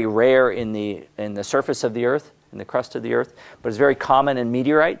is very rare in the surface of the Earth, in the crust of the Earth, but it's very common in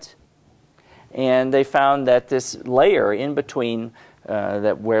meteorites. And they found that this layer in between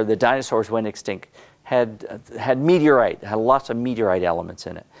where the dinosaurs went extinct had meteorite, had lots of meteorite elements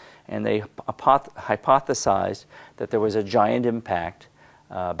in it. And they hypothesized that there was a giant impact,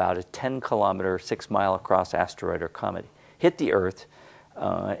 about a 10-kilometer, 6-mile across asteroid or comet, hit the Earth,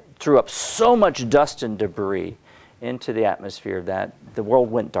 threw up so much dust and debris into the atmosphere that the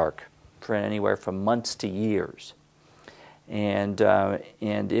world went dark for anywhere from months to years. And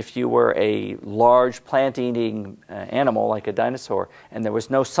if you were a large plant-eating animal like a dinosaur and there was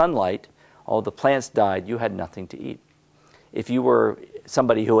no sunlight, all the plants died, you had nothing to eat. If you were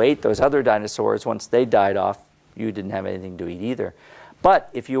somebody who ate those other dinosaurs, once they died off, you didn't have anything to eat either. But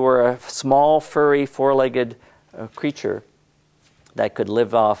if you were a small, furry, four-legged creature that could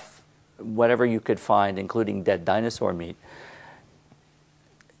live off whatever you could find, including dead dinosaur meat,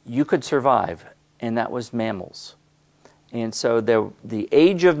 you could survive, and that was mammals. And so the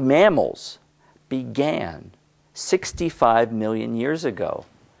age of mammals began 65 million years ago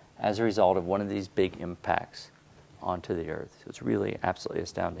as a result of one of these big impacts onto the Earth. So it's really absolutely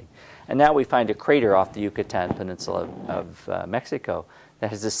astounding. And now we find a crater off the Yucatan Peninsula of Mexico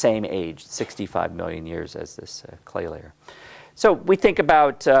that has the same age, 65 million years, as this clay layer. So we think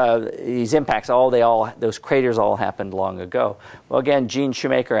about these impacts. Those craters all happened long ago. Well, again, Gene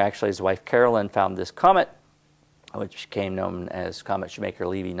Shoemaker, actually his wife Carolyn, found this comet, which became known as Comet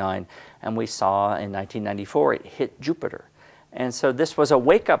Shoemaker-Levy 9, and we saw in 1994 it hit Jupiter. And so this was a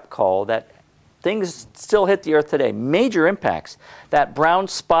wake-up call that things still hit the Earth today, major impacts. That brown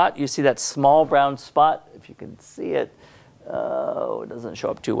spot, you see that small brown spot, if you can see it, it doesn't show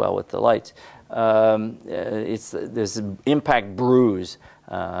up too well with the lights. There's an impact bruise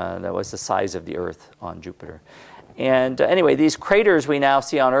that was the size of the Earth on Jupiter. And anyway, these craters we now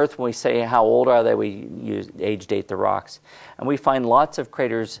see on Earth, when we say how old are they, we age date the rocks. And we find lots of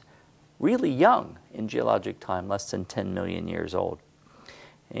craters really young in geologic time, less than 10 million years old.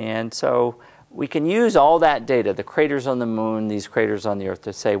 And so we can use all that data, the craters on the moon, these craters on the Earth,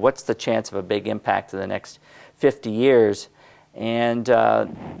 to say what's the chance of a big impact in the next 50 years. And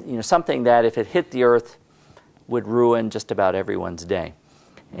something that if it hit the Earth would ruin just about everyone's day.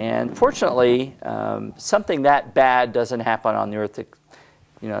 And fortunately, something that bad doesn't happen on the Earth.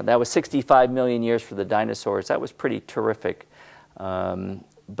 That was 65 million years for the dinosaurs. That was pretty terrific.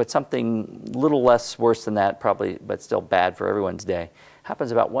 But something a little less worse than that, probably, but still bad for everyone's day,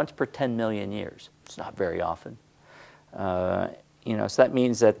 happens about once per 10 million years. It's not very often. So that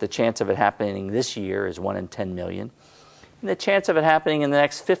means that the chance of it happening this year is 1 in 10 million. And the chance of it happening in the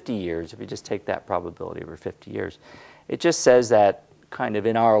next 50 years, if you just take that probability over 50 years, it just says that kind of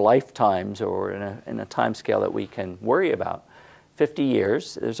in our lifetimes or in a time scale that we can worry about, 50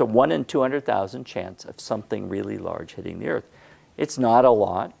 years, there's a 1 in 200,000 chance of something really large hitting the Earth. It's not a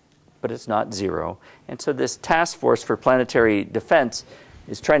lot, but it's not zero. And so this task force for planetary defense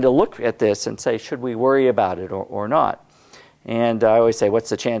is trying to look at this and say, should we worry about it or not? And I always say, what's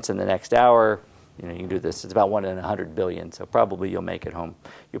the chance in the next hour? You can do this. It's about 1 in 100 billion, so probably you'll make it home.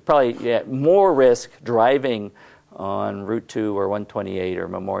 You'll probably get more risk driving on Route 2 or 128 or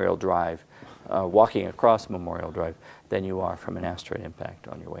Memorial Drive, walking across Memorial Drive, than you are from an asteroid impact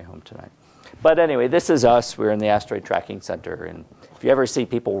on your way home tonight. But anyway, this is us. We're in the Asteroid Tracking Center, and if you ever see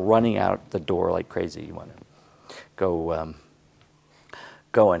people running out the door like crazy, you want to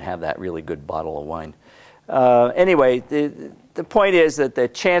go and have that really good bottle of wine. Anyway, the point is that the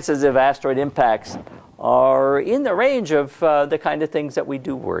chances of asteroid impacts are in the range of the kind of things that we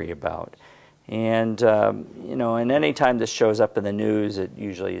do worry about. And, you know, and any time this shows up in the news, it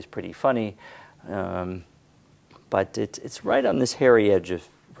usually is pretty funny. But it's right on this hairy edge of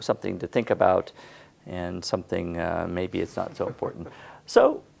something to think about and something maybe it's not so important.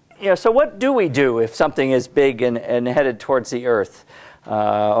 So, you know, so what do we do if something is big and headed towards the Earth?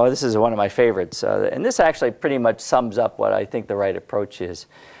 Oh, this is one of my favorites. And this actually pretty much sums up what I think the right approach is.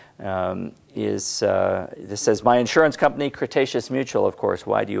 This says, my insurance company, Cretaceous Mutual, of course.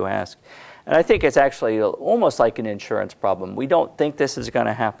 Why do you ask? And I think it's actually almost like an insurance problem. We don't think this is going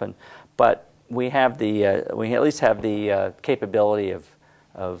to happen, but we have the we at least have the capability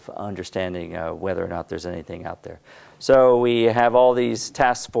of understanding whether or not there's anything out there. So we have all these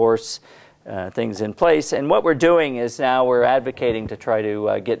task force things in place, and what we're doing is now we're advocating to try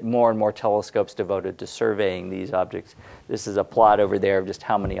to get more and more telescopes devoted to surveying these objects. This is a plot over there of just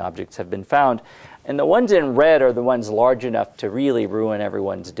how many objects have been found, and the ones in red are the ones large enough to really ruin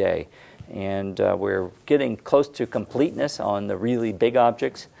everyone's day. And we're getting close to completeness on the really big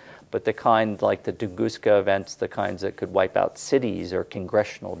objects, but the kind like the Tunguska events, the kinds that could wipe out cities or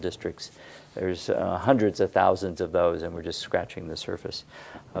congressional districts, there's hundreds of thousands of those, and we're just scratching the surface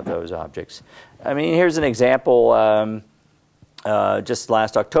of those objects. I mean, here's an example just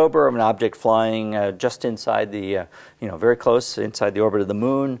last October of an object flying just inside the, you know, very close inside the orbit of the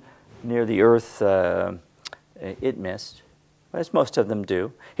moon, near the Earth. It missed, as most of them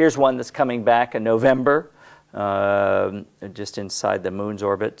do. Here's one that's coming back in November, just inside the moon's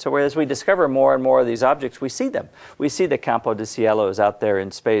orbit. So as we discover more and more of these objects, we see them. We see the Campo del Cielo out there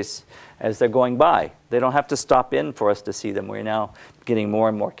in space as they're going by. They don't have to stop in for us to see them. We're now getting more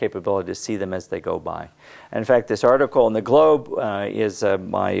and more capability to see them as they go by. And in fact, this article in the Globe is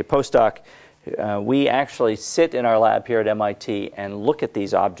my postdoc. We actually sit in our lab here at MIT and look at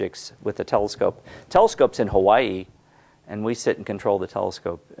these objects with the telescope. Telescope's in Hawaii, and we sit and control the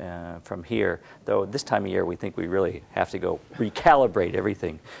telescope from here, though this time of year we think we really have to go recalibrate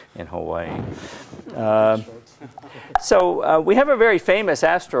everything in Hawaii. So we have a very famous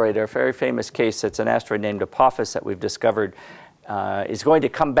asteroid, or a very famous case. It's an asteroid named Apophis that we've discovered is going to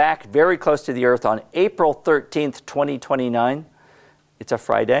come back very close to the Earth on April 13th, 2029. It's a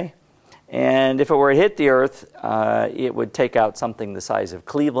Friday. And if it were to hit the Earth, it would take out something the size of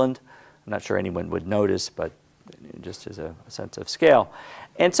Cleveland. I'm not sure anyone would notice, but just as a sense of scale.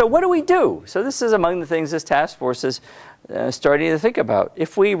 And so what do we do? So this is among the things this task force is starting to think about.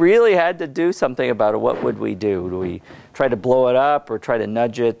 If we really had to do something about it, what would we do? Do we try to blow it up or try to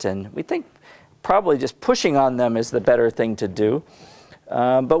nudge it? And we think probably just pushing on them is the better thing to do.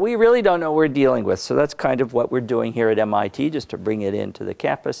 But we really don't know what we're dealing with. So that's kind of what we're doing here at MIT, just to bring it into the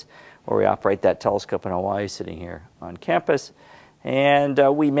campus, where we operate that telescope in Hawaii sitting here on campus. And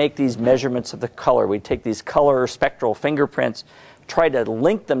we make these measurements of the color. We take these color spectral fingerprints, try to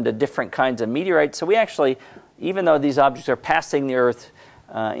link them to different kinds of meteorites. So we actually, even though these objects are passing the Earth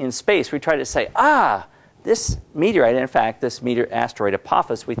in space, we try to say, this meteorite, in fact, this asteroid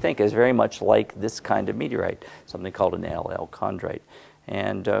Apophis, we think is very much like this kind of meteorite, something called an LL chondrite.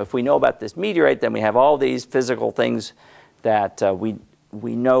 And if we know about this meteorite, then we have all these physical things that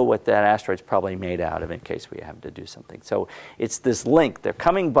we know what that asteroid's probably made out of in case we have to do something. So it's this link. They're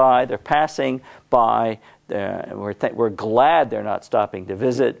coming by, they're passing by, we're glad they're not stopping to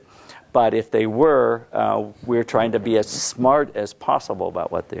visit, but if they were, we're trying to be as smart as possible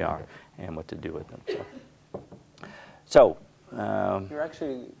about what they are and what to do with them. So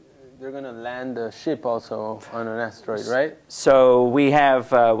they're going to land a ship also on an asteroid, right? So we've had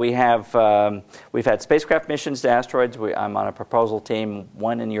spacecraft missions to asteroids. I'm on a proposal team,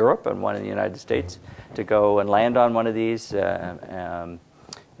 one in Europe and one in the United States, to go and land on one of these,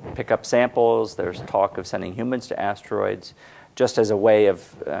 pick up samples. There's talk of sending humans to asteroids, just as a way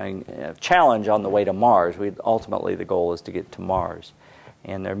of challenge on the way to Mars. Ultimately, the goal is to get to Mars.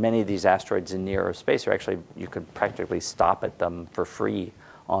 And there are many of these asteroids in near space, or actually you could practically stop at them for free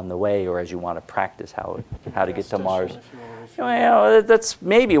on the way, or as you want to practice how to get to Mars. Well, that's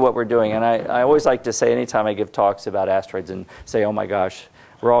maybe what we're doing. And I always like to say, anytime I give talks about asteroids and say, oh my gosh,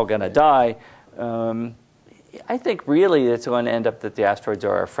 we're all going to die, I think really it's going to end up that the asteroids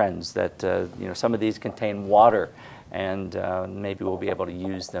are our friends, that some of these contain water, and maybe we'll be able to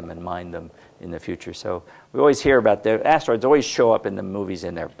use them and mine them in the future. So we always hear about the asteroids always show up in the movies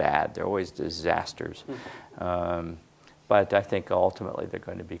and they're bad. They're always disasters. But I think ultimately they're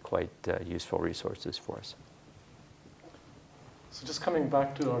going to be quite useful resources for us. So just coming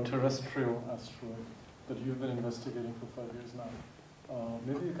back to our terrestrial asteroid that you've been investigating for 5 years now,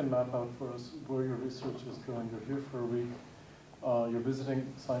 Maybe you can map out for us where your research is going. You're here for a week. You're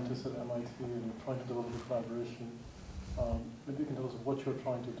visiting scientists at MIT and you're trying to develop a collaboration. Maybe you can tell us what you're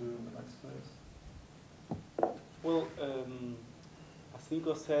trying to do in the next phase. Well, as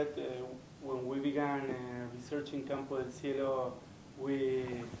Nico said, when we began researching Campo del Cielo, we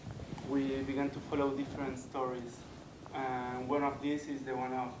began to follow different stories. And one of these is the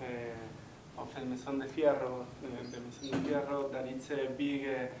one of El Mesón de Fierro, the Mesón de Fierro, that it's a big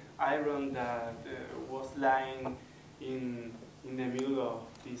iron that was lying in the middle of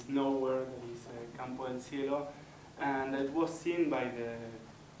this nowhere that is Campo del Cielo, and it was seen by the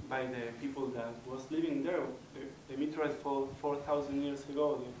people that was living there. The meteorite fell 4,000 years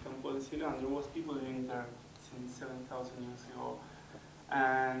ago, the Campo del Cielo, and there was people living there since 7,000 years ago.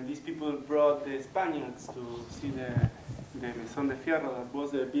 And these people brought the Spaniards to see the Mesón de Fierro, that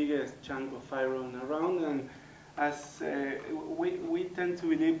was the biggest chunk of iron around. And as we tend to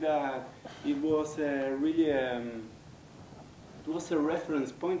believe that it was really it was a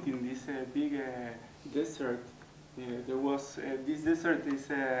reference point in this big desert. There was this desert is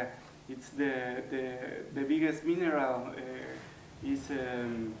it's the biggest mineral is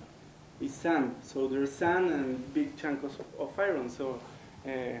sand. So there's sand and big chunks of iron. So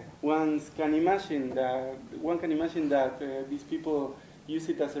one can imagine that these people use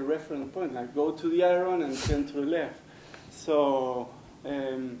it as a reference point, like go to the iron and turn to the left. So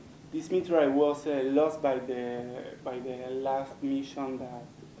this meteorite was lost by the last mission that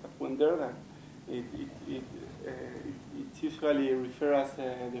went there. That it's usually referred as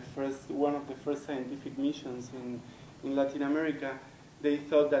one of the first scientific missions in Latin America. They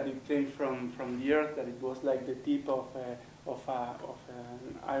thought that it came from the earth, that it was like the tip of an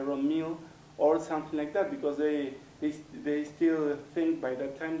iron mill or something like that, because they still think by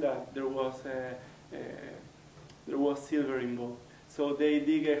that time that there was silver involved. So they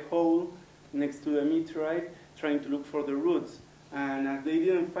dig a hole next to the meteorite, trying to look for the roots. And as they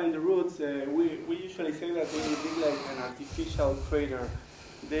didn't find the roots, we usually say that they dig like an artificial crater.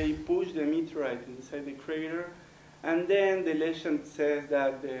 They push the meteorite inside the crater, and then the legend says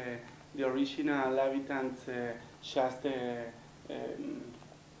that the original inhabitants just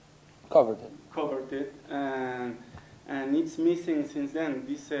covered it, and it's missing since then.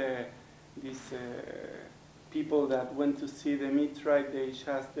 These people that went to see the meteorite, they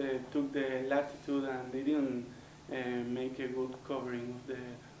just took the latitude and they didn't make a good covering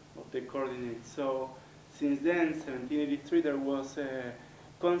of the coordinates. So since then, 1783, there was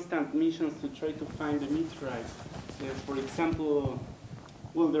constant missions to try to find the meteorite. For example,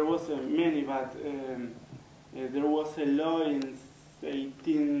 well, there was many, but there was a law in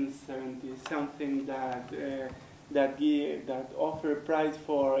 1870 something that offered a prize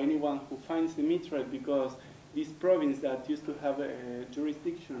for anyone who finds the meteorite, because this province that used to have a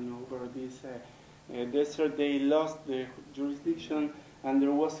jurisdiction over this desert, they lost the jurisdiction, and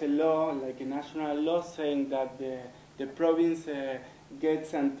there was a law, like a national law, saying that the province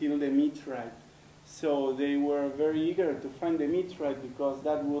gets until the meteorite. So they were very eager to find the meteorite, because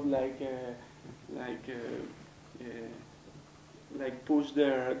that would like push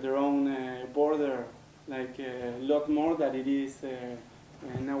their own border like a lot more than it is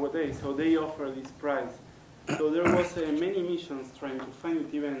nowadays. So they offer this prize. So there was many missions trying to find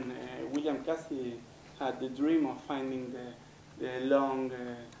it. Even William Casey had the dream of finding the long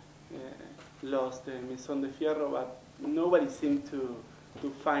lost Mesón de Fierro, but nobody seemed to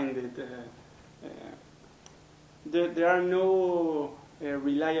find it. There are no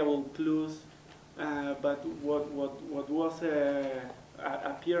reliable clues, but what was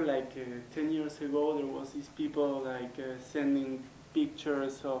appeared like 10 years ago, there was these people like sending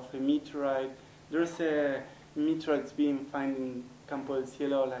pictures of a meteorite. There's meteorites being found in Campo del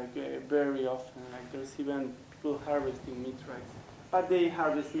Cielo like very often. Like there's even people harvesting meteorites, but they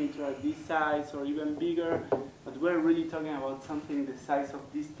harvest meteorites this size or even bigger. But we're really talking about something the size of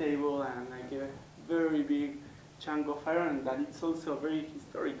this table and like a very big chunk of iron that it's also very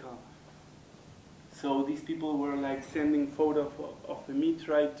historical. So these people were like sending photos of the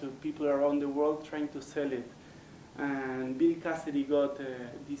meteorite to people around the world trying to sell it. And Bill Cassidy got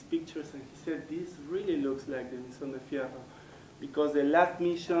these pictures and he said, this really looks like the Mesón de Fierro. Because the last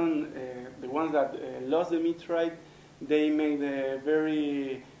mission, the ones that lost the meteorite, they made a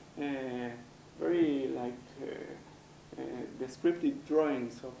very descriptive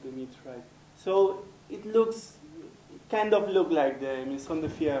drawings of the meteorite. So it kind of look like the Mesón de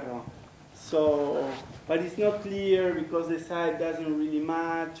Fierro. So, but it's not clear because the site doesn't really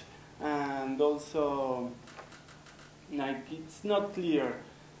match, and also like it's not clear.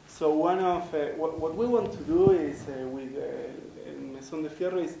 So one of what we want to do is with Maison de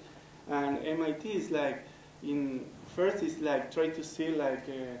Fierro is, and MIT is like, first is like try to see like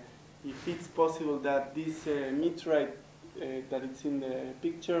if it's possible that this meteorite that it's in the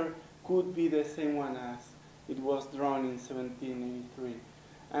picture could be the same one as it was drawn in 1783.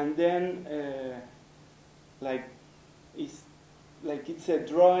 And then it's a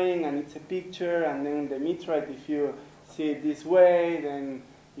drawing and it's a picture, and then the meteorite, if you see it this way, then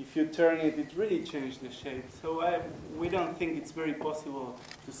if you turn it, it really changed the shape. So we don't think it's very possible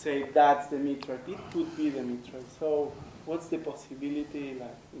to say that's the meteorite. It could be the meteorite. So what's the possibility?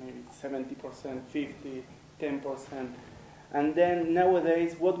 Like maybe 70%, 50, 10%. And then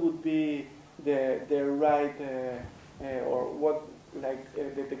nowadays, what would be the right, or what, like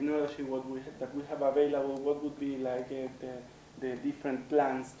the technology that we have available, what would be like the different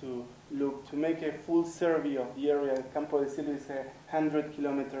plans to make a full survey of the area. Campo del Cielo is 100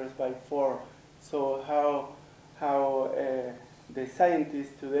 kilometers by 4. So how the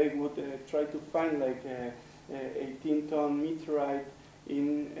scientists today would try to find like a 18-ton meteorite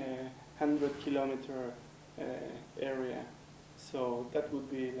in a 100-kilometer area. So that would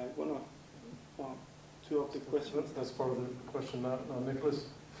be like one of two of the questions. That's part of the question. Now, Nicholas,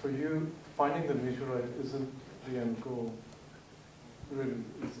 for you, finding the meteorite isn't the end goal. Really,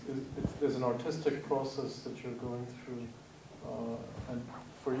 there's an artistic process that you're going through, and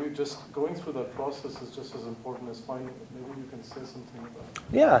for you, just going through that process is just as important as finding it. Maybe you can say something about it.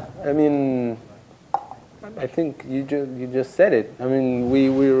 Yeah, I mean, I think you just said it. I mean,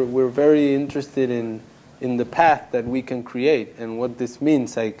 we're very interested in the path that we can create and what this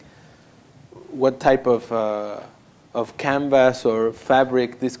means, like what type of canvas or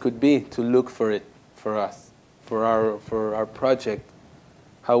fabric this could be to look for it for us, for our project.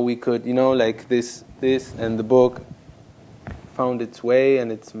 How we could, like this and the book found its way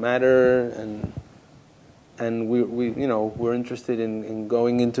and its matter, and we're interested in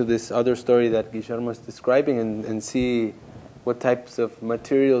going into this other story that Guillermo is describing and see what types of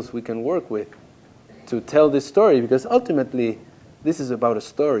materials we can work with to tell this story, because ultimately this is about a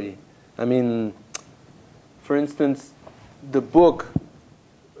story. I mean, for instance, the book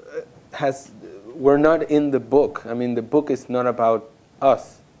we're not in the book. I mean, the book is not about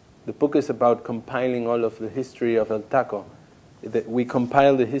us. The book is about compiling all of the history of El Taco. We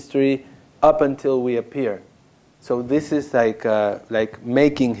compile the history up until we appear. So this is like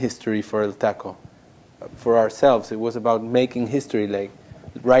making history for El Taco, for ourselves. It was about making history, like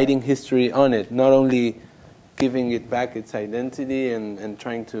writing history on it, not only giving it back its identity and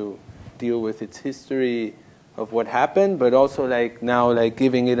trying to deal with its history of what happened, but also like now like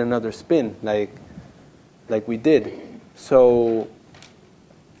giving it another spin, like we did. So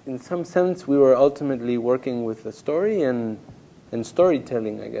in some sense, we were ultimately working with a story and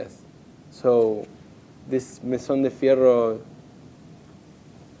storytelling, I guess. So this Maison de Fierro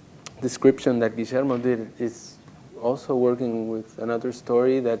description that Guillermo did is also working with another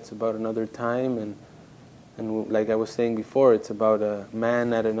story that's about another time, and like I was saying before, it's about a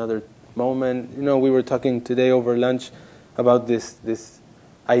man at another moment. We were talking today over lunch about this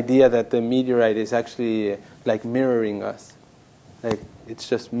idea that the meteorite is actually like mirroring us. Like it's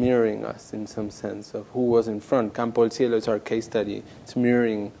just mirroring us in some sense of who was in front. Campo del Cielo is our case study. It's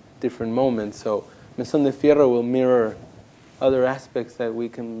mirroring different moments. So Maison de Fierro will mirror other aspects that we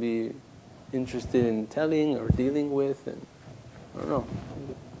can be interested in telling or dealing with. And I don't know.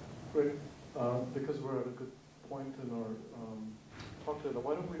 Great. Because we're at a good point in our talk today,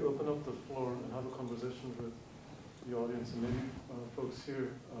 why don't we open up the floor and have a conversation with the audience, and maybe folks here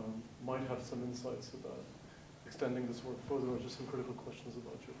might have some insights about extending this work further, or just some critical questions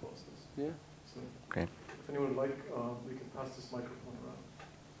about your process. Yeah. So, Okay. if anyone would like, we can pass this microphone around.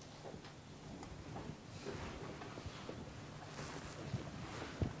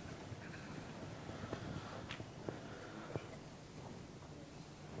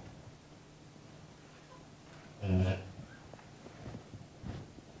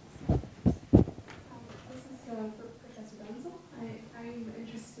 This is for Professor Binzel. I'm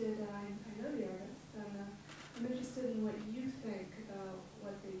interested, I know the artist, and I'm interested in what you think about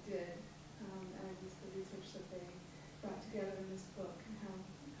what they did, and the research that they brought together in this book, and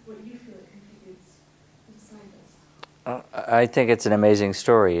what you feel it contributes as a scientist. I think it's an amazing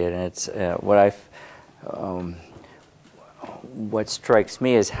story, and it's what strikes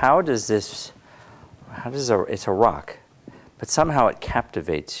me is it's a rock, but somehow it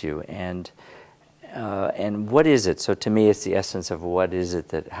captivates you, and what is it? So to me, it's the essence of what is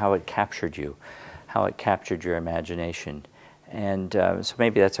it how it captured you, how it captured your imagination, and so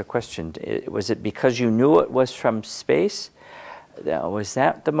maybe that's a question. Was it because you knew it was from space, Was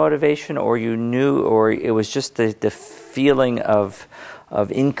that the motivation, or you knew, or it was just the feeling of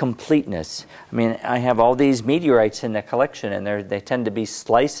incompleteness? I mean, I have all these meteorites in the collection, and they tend to be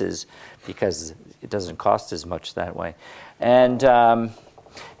slices because it doesn't cost as much that way. And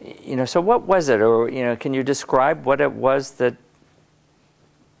you know, so what was it, or you know, can you describe what it was that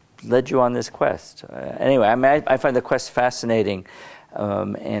led you on this quest? Anyway, I mean, I find the quest fascinating.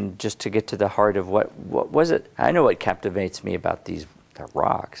 And just to get to the heart of what was it? I know what captivates me about the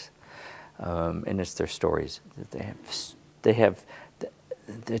rocks, and it's their stories. They're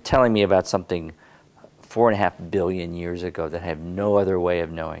telling me about something 4.5 billion years ago that I have no other way of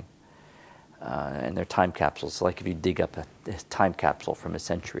knowing. And they're time capsules. Like if you dig up a time capsule from a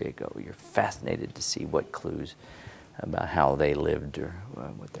century ago, you're fascinated to see what clues about how they lived or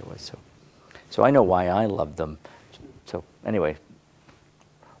what there was. So I know why I love them. So anyway.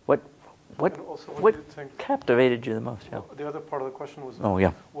 What captivated you the most? Yeah. The other part of the question was,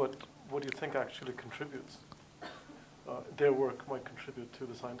 what do you think actually contributes? Their work might contribute to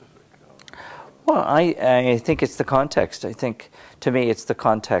the scientific. Well, I think it's the context. I think, to me, it's the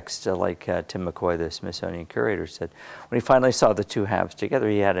context, like Tim McCoy, the Smithsonian curator, said. When he finally saw the two halves together,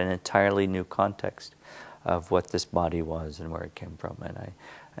 he had an entirely new context of what this body was and where it came from.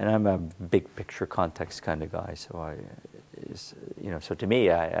 And I'm a big picture context kind of guy, so you know, so to me,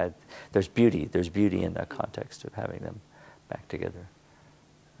 there's beauty in the context of having them back together.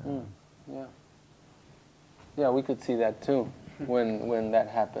 Yeah, we could see that too when that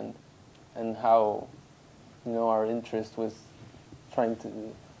happened, and how, you know, our interest was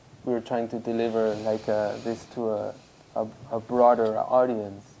we were trying to deliver like this to a broader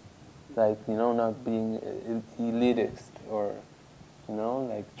audience, like, you know, not being elitist or, you know,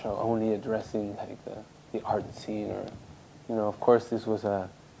 like only addressing like the art scene, or, you know, of course this was a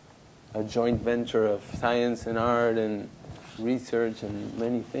joint venture of science and art and research and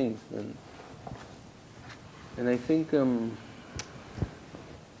many things, and I think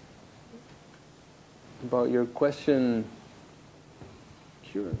about your question,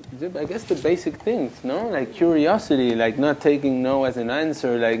 I guess the basic things, no, like curiosity, like not taking no as an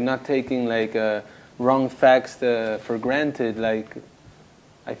answer, like not taking like wrong facts for granted, like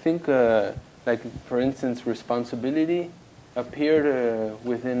I think like for instance responsibility appeared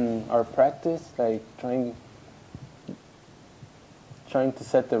within our practice, like trying to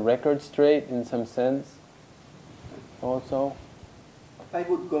set the record straight in some sense also. I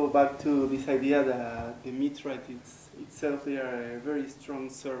would go back to this idea that the meteorite itself, they are a very strong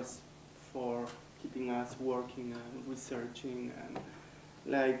source for keeping us working and researching, and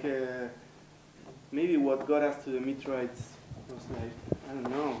like maybe what got us to the meteorites was like, I don't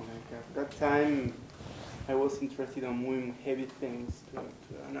know, like at that time I was interested in moving heavy things to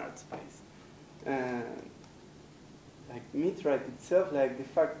an art space. And like meteorite itself, like the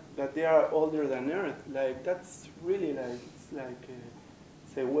fact that they are older than Earth, like that's really like, it's like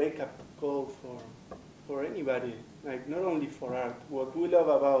it's a wake-up call for anybody, like not only for art. What we love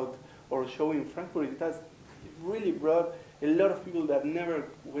about our show in Frankfurt is that it really brought a lot of people that never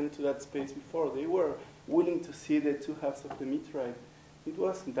went to that space before. They were willing to see the two halves of the meteorite. It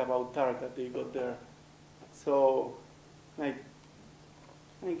wasn't about art that they got there. So, like,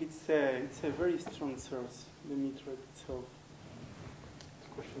 I think it's a very strong source, the meteorite itself.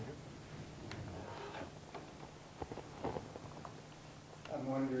 Question here. I'm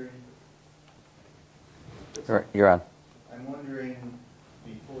wondering. You're on. I'm wondering,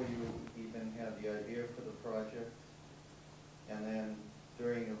 before you even had the idea for the project, and then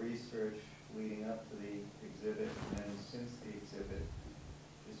during the research leading up to the exhibit, and then since the exhibit,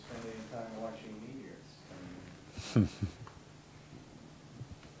 you spend any time watching meteors?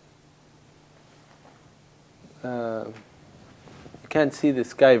 You can't see the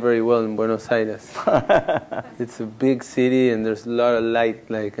sky very well in Buenos Aires. It's a big city and there's a lot of light,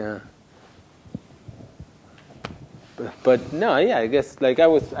 like but no, yeah, I guess like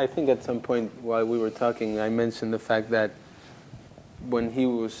I think at some point while we were talking I mentioned the fact that when he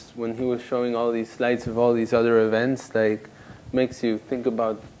was showing all these slides of all these other events, like makes you think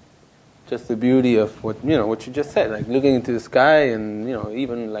about just the beauty of what you just said, like looking into the sky and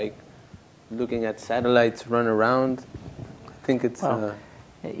even like looking at satellites run around. I think it's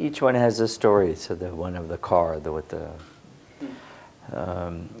each one has a story. So the one of the car, they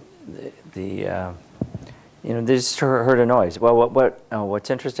just heard a noise. Well, what's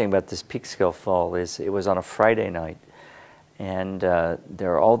interesting about this peak scale fall is it was on a Friday night, and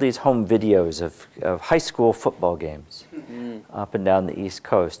there are all these home videos of high school football games up and down the East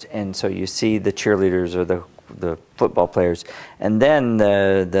Coast, and so you see the cheerleaders or the football players, and then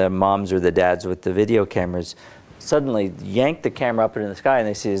the moms or the dads with the video cameras suddenly yank the camera up into the sky, and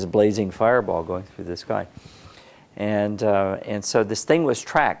they see this blazing fireball going through the sky. And so this thing was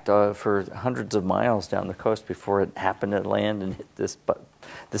tracked for hundreds of miles down the coast before it happened to land and hit this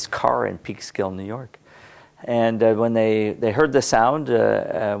car in Peekskill, New York. And when they heard the sound,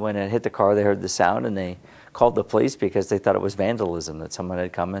 when it hit the car, they heard the sound, and they called the police because they thought it was vandalism, that someone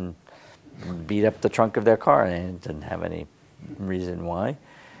had come and beat up the trunk of their car, and they didn't have any reason why.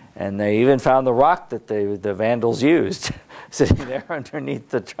 And they even found the rock that the vandals used sitting there underneath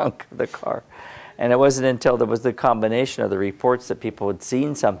the trunk of the car. And it wasn't until there was the combination of the reports that people had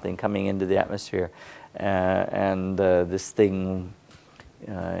seen something coming into the atmosphere and this thing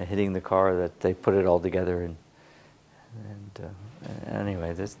hitting the car that they put it all together. And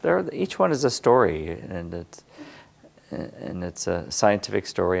anyway, each one is a story, and it's a scientific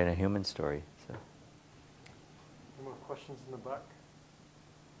story and a human story. So. Any more questions in the back?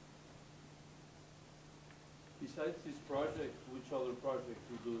 Besides this project, which other project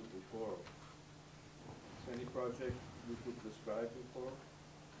you do before? Is any project you could describe before?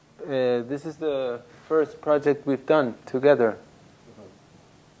 This is the first project we've done together.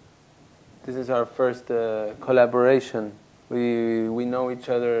 This is our first collaboration. We know each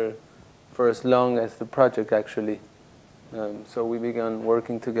other for as long as the project, actually. So we began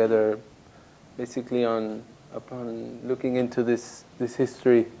working together, basically upon looking into this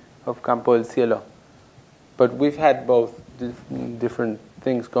history of Campo del Cielo. But we've had both different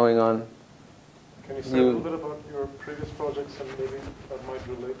things going on. Can you say a little bit about your previous projects, and maybe that might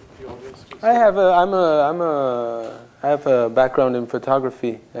relate the audience to? I have a background in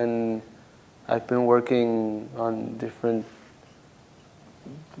photography, and I've been working on different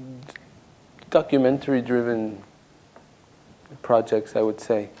documentary-driven projects, I would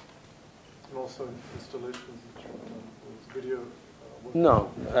say. And also installations, video.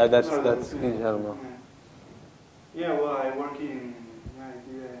 No, that's I don't know. Yeah, well, I did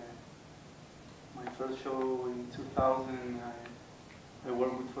my first show in 2000. I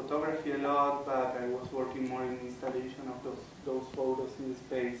worked with photography a lot, but I was working more in installation of those photos in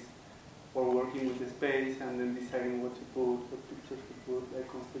space, or working with the space and then deciding what to put, what pictures to put, like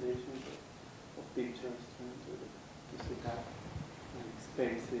constellations of pictures to set up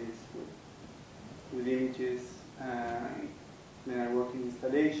spaces with images. And then I work in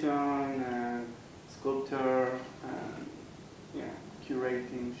installation and sculpture, and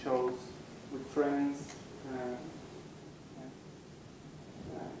curating shows with friends.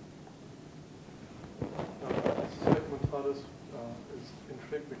 Is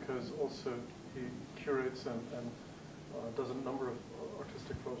intrigued because also he curates and does a number of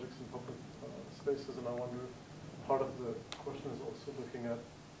artistic projects in public spaces, and I wonder if part of the question is also looking at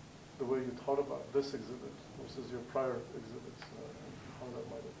the way you thought about this exhibit versus your prior exhibits, and how that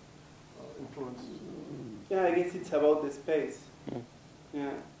might have influenced. Yeah, I guess it's about the space.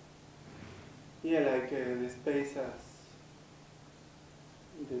 Yeah. Yeah, like the space as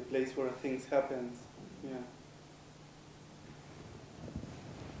the place where things happen. Yeah.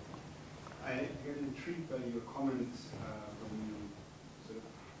 I get intrigued by your comments when you sort of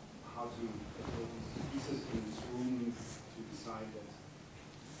how to put these pieces in this room to decide that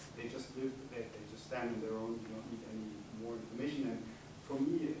they just live, that they just stand on their own, you don't need any more information. And for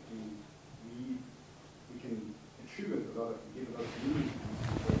me, we can attribute give a lot of meaning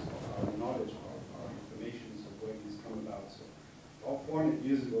because of our knowledge, our information, so where these come about. So about 400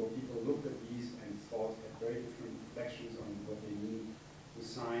 years ago, people looked at these and thought had very different reflections on what they mean. With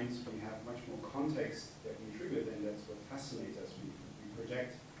science, we have much more context that we attribute, and that's what fascinates us. We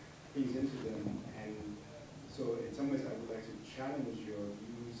project things into them, and so in some ways I would like to challenge your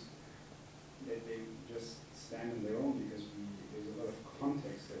views that they just stand on their own, because there's a lot of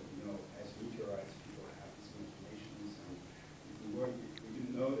context that we know. As meteorites, people have these informations, and if we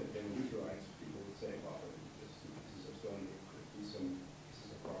didn't know that they were meteorites, people would say, well, this is a stone, it could be some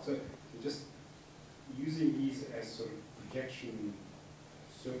pieces of rock. So just using these as sort of projection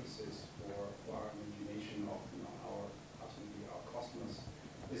surfaces for our imagination of ultimately our cosmos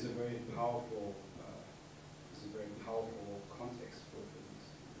is a very powerful context for this.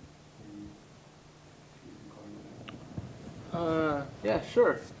 Yeah,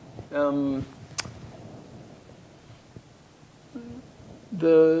 sure.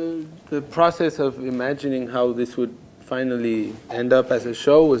 The process of imagining how this would finally end up as a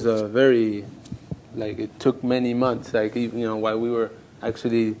show was it took many months. While we were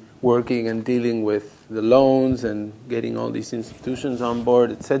actually working and dealing with the loans and getting all these institutions on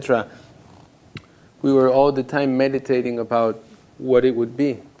board, etc. We were all the time meditating about what it would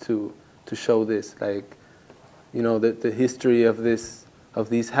be to show this. The history of these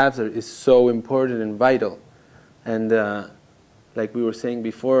halves is so important and vital. And like we were saying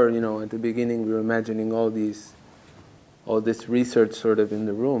before, you know, at the beginning we were imagining all this research sort of in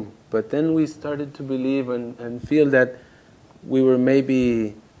the room. But then we started to believe and feel that we were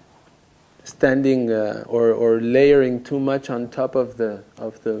maybe standing or layering too much on top of the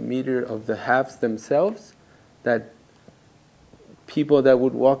halves themselves, that people that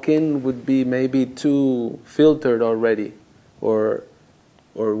would walk in would be maybe too filtered already, or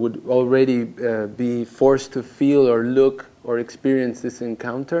would already be forced to feel or look or experience this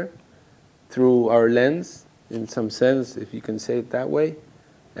encounter through our lens, in some sense, if you can say it that way.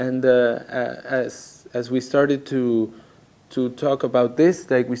 And as we started to talk about this,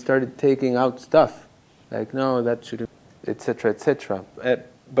 like we started taking out stuff, like no, that shouldn't, etc., etc.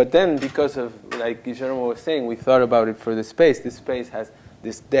 But then, because of, like Guillermo was saying, we thought about it for the space. This space has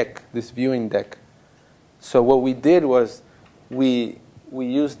this deck, this viewing deck. So what we did was we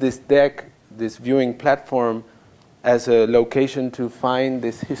used this deck, this viewing platform, as a location to find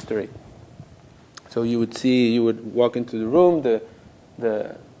this history. So you would walk into the room,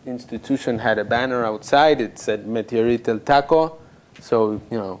 the institution had a banner outside, it said Meteorit El Taco. So,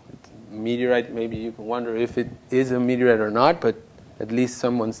 you know, meteorite, maybe you can wonder if it is a meteorite or not, but at least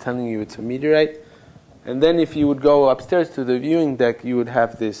someone's telling you it's a meteorite. And then if you would go upstairs to the viewing deck, you would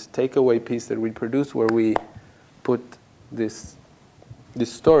have this takeaway piece that we produced where we put this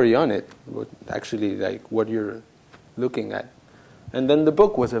story on it, actually like what you're looking at. And then the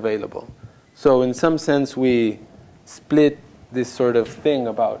book was available. So in some sense we split this sort of thing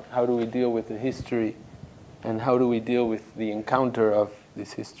about how do we deal with the history and how do we deal with the encounter of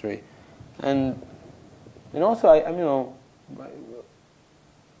this history. And also, you know,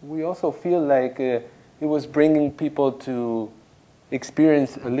 we also feel like it was bringing people to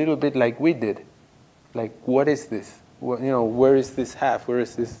experience a little bit like we did. Like, what is this? What, you know, where is this half? Where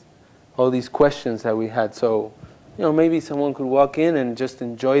is this? All these questions that we had. So, you know, maybe someone could walk in and just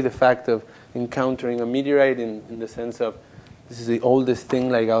enjoy the fact of encountering a meteorite in the sense of, this is the oldest thing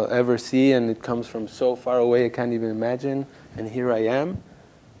like I'll ever see, and it comes from so far away I can't even imagine, and here I am,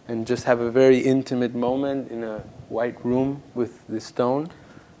 and just have a very intimate moment in a white room with the stone.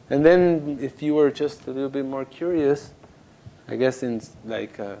 And then if you were just a little bit more curious, I guess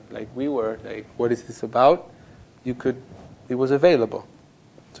like we were, like, what is this about? It was available.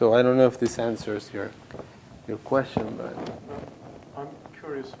 So I don't know if this answers your question, but I'm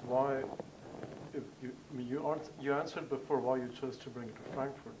curious why. You answered before why you chose to bring it to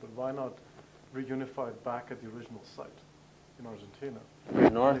Frankfurt, but why not reunify it back at the original site in Argentina?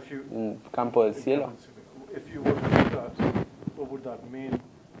 North, in Campo del Cielo. If you were to do that, what would that mean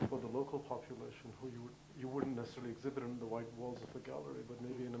for the local population, who you wouldn't necessarily exhibit in the white walls of a gallery, but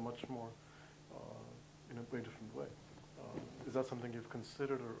maybe in a much more, in a very different way? Is that something you've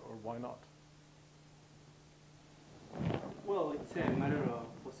considered, or why not? Well, it's a matter of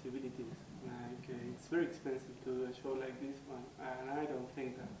possibilities. Like, it's very expensive to do a show like this one, and I don't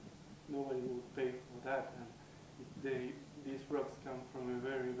think that nobody would pay for that. And these rocks come from a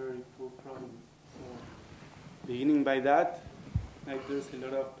very, very poor province. So, beginning by that, like, there's a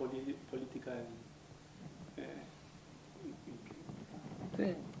lot of political.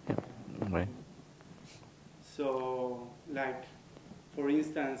 Right. So, like, for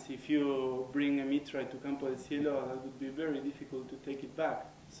instance, if you bring a meteorite to Campo del Cielo, that would be very difficult to take it back.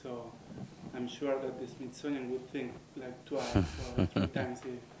 So I'm sure that the Smithsonian would think like twice or 3 times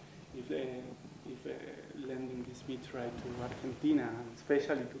if lending this meteorite to Argentina, and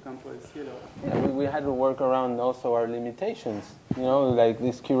especially to Campo del Cielo. Yeah, we had to work around also our limitations. You know, like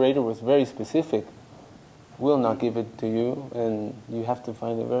this curator was very specific. We'll not give it to you, and you have to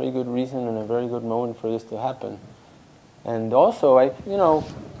find a very good reason and a very good moment for this to happen. And also, I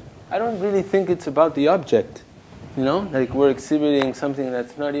don't really think it's about the object. You know, like we're exhibiting something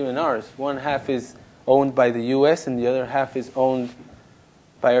that's not even ours. One half is owned by the US and the other half is owned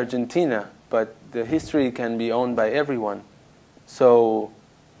by Argentina. But the history can be owned by everyone. So,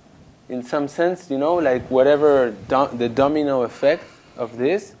 in some sense, you know, like whatever the domino effect of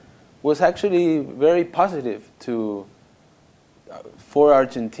this was actually very positive for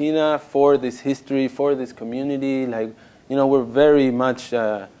Argentina, for this history, for this community. Like, you know, we're very much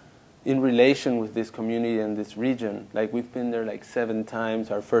in relation with this community and this region. Like, we've been there like 7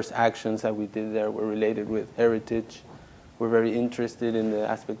 times. Our first actions that we did there were related with heritage. We're very interested in the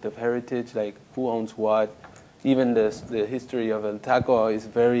aspect of heritage, like who owns what. Even the history of El Taco is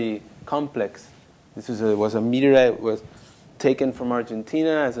very complex. This was a meteorite, was taken from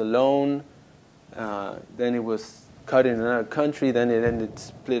Argentina as a loan. Then it was cut in another country. Then it ended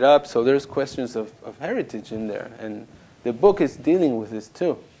split up. So there's questions of heritage in there. And the book is dealing with this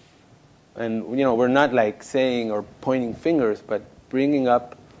too. And you know, we're not like saying or pointing fingers, but bringing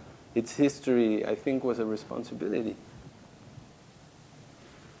up its history, I think, was a responsibility.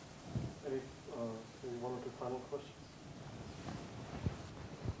 Maybe one or two final questions?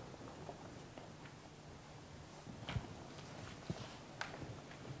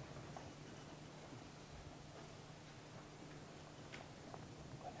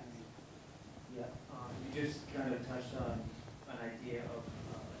 Yeah, you just kind of touched on an idea of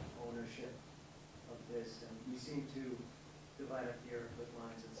ownership of this, and we seem to divide up the earth with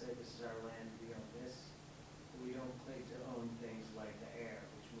lines and say this is our land, we own this. We don't claim to own things like the air,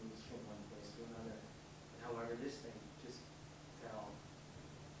 which moves from one place to another. However, this thing just fell,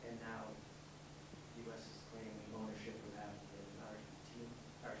 and now the U.S. is claiming ownership of half of it, and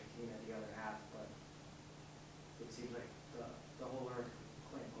Argentina the other half, but it seems like the whole earth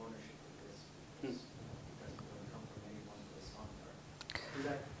claim ownership of this because it doesn't really come from any one place on earth. Does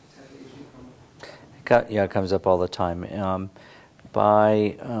that type of issue come up? Yeah, it comes up all the time.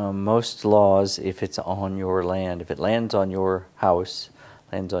 By most laws, if it's on your land, if it lands on your house,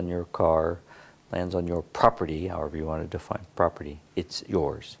 lands on your car, lands on your property, however you want to define property, it's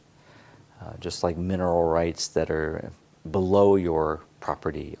yours. Just like mineral rights that are below your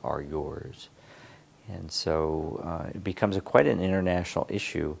property are yours. And so it becomes quite an international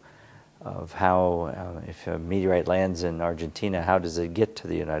issue of how, if a meteorite lands in Argentina, how does it get to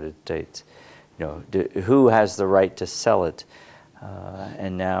the United States? You know, who has the right to sell it?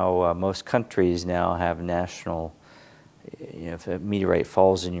 And now most countries now have national, you know, if a meteorite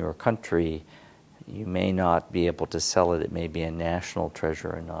falls in your country, you may not be able to sell it. It may be a national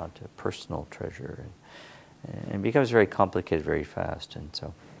treasure and not a personal treasure. And it becomes very complicated very fast. And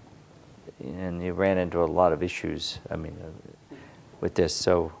so, and you ran into a lot of issues, I mean, with this.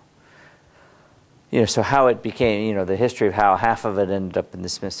 So, you know, so how it became, you know, the history of how half of it ended up in the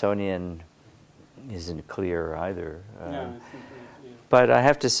Smithsonian isn't clear either. But I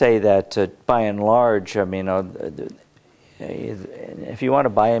have to say that by and large, I mean, if you want to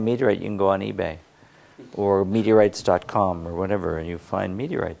buy a meteorite, you can go on eBay or meteorites.com or whatever, and you find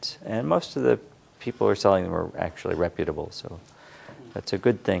meteorites. And most of the people who are selling them are actually reputable, so that's a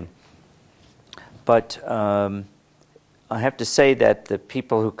good thing. But I have to say that the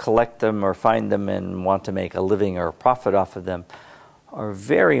people who collect them or find them and want to make a living or a profit off of them are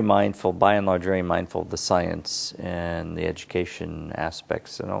very mindful, by and large, very mindful of the science and the education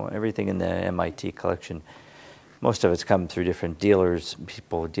aspects. You know, everything in the MIT collection, most of it's come through different dealers,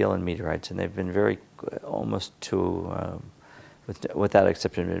 people who deal in meteorites, and they've been very, almost to, without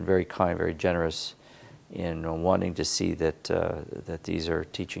exception, been very kind, very generous in wanting to see that that these are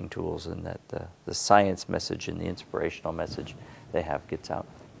teaching tools and that the science message and the inspirational message they have gets out.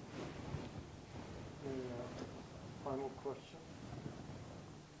 Final question?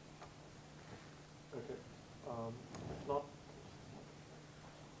 Okay. If not,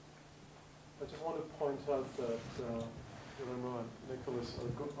 I just want to point out that Guillermo and Nicolás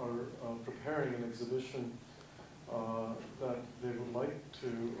are preparing an exhibition that they would like to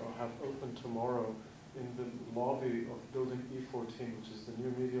have open tomorrow in the lobby of building E14, which is the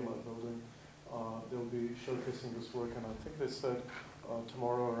new Media Lab building. They'll be showcasing this work, and I think they said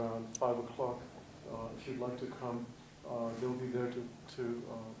tomorrow around 5 o'clock, if you'd like to come, they'll be there to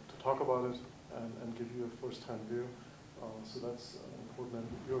talk about it and give you a first-hand view. So that's important. And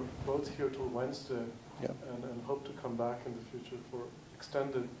you're both here till Wednesday, yep. and hope to come back in the future for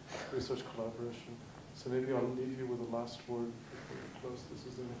extended research collaboration. So maybe I'll leave you with a last word before we close this.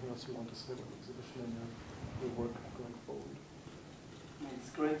 Is there anything else you want to say about the exhibition and your work going forward? It's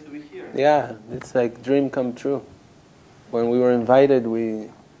great to be here. Yeah, it's like dream come true. When we were invited, we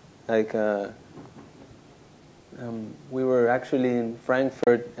we were actually in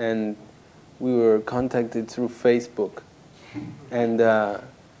Frankfurt, and we were contacted through Facebook, and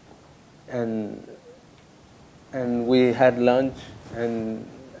we had lunch, and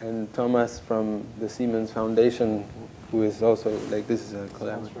Thomas from the Siemens Foundation, who is also like, this is a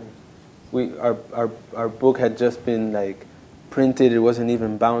collaboration. Our book had just been like printed. It wasn't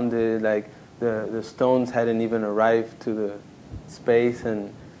even bounded. Like the stones hadn't even arrived to the space,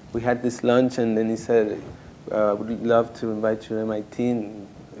 and we had this lunch, and then he said, "Would love to invite you to MIT." And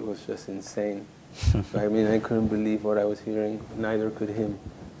it was just insane. I mean, I couldn't believe what I was hearing. Neither could him.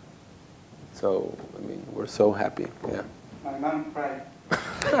 So I mean, we're so happy. Yeah. My mom cried.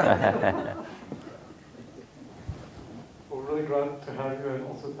 Well, we're really glad to have you, and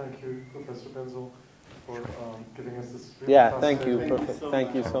also thank you, Professor Binzel, for giving us this really Thank you.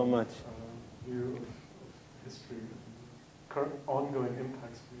 Thank you so much. View of history and current ongoing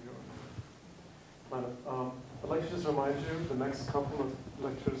impacts of your planet. I'd like to just remind you, the next couple of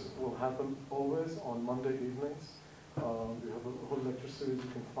lectures will happen always on Monday evenings. We have a whole lecture series. You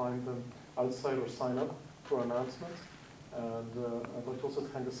can find them outside or sign up for announcements. And I'd like to also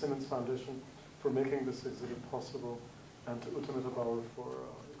thank the Siemens Foundation for making this exhibit possible, and to dOCUMENTA for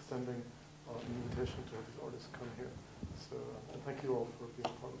extending an invitation to have these artists come here. So thank you all for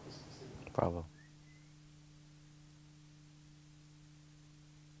being part of this evening. Bravo.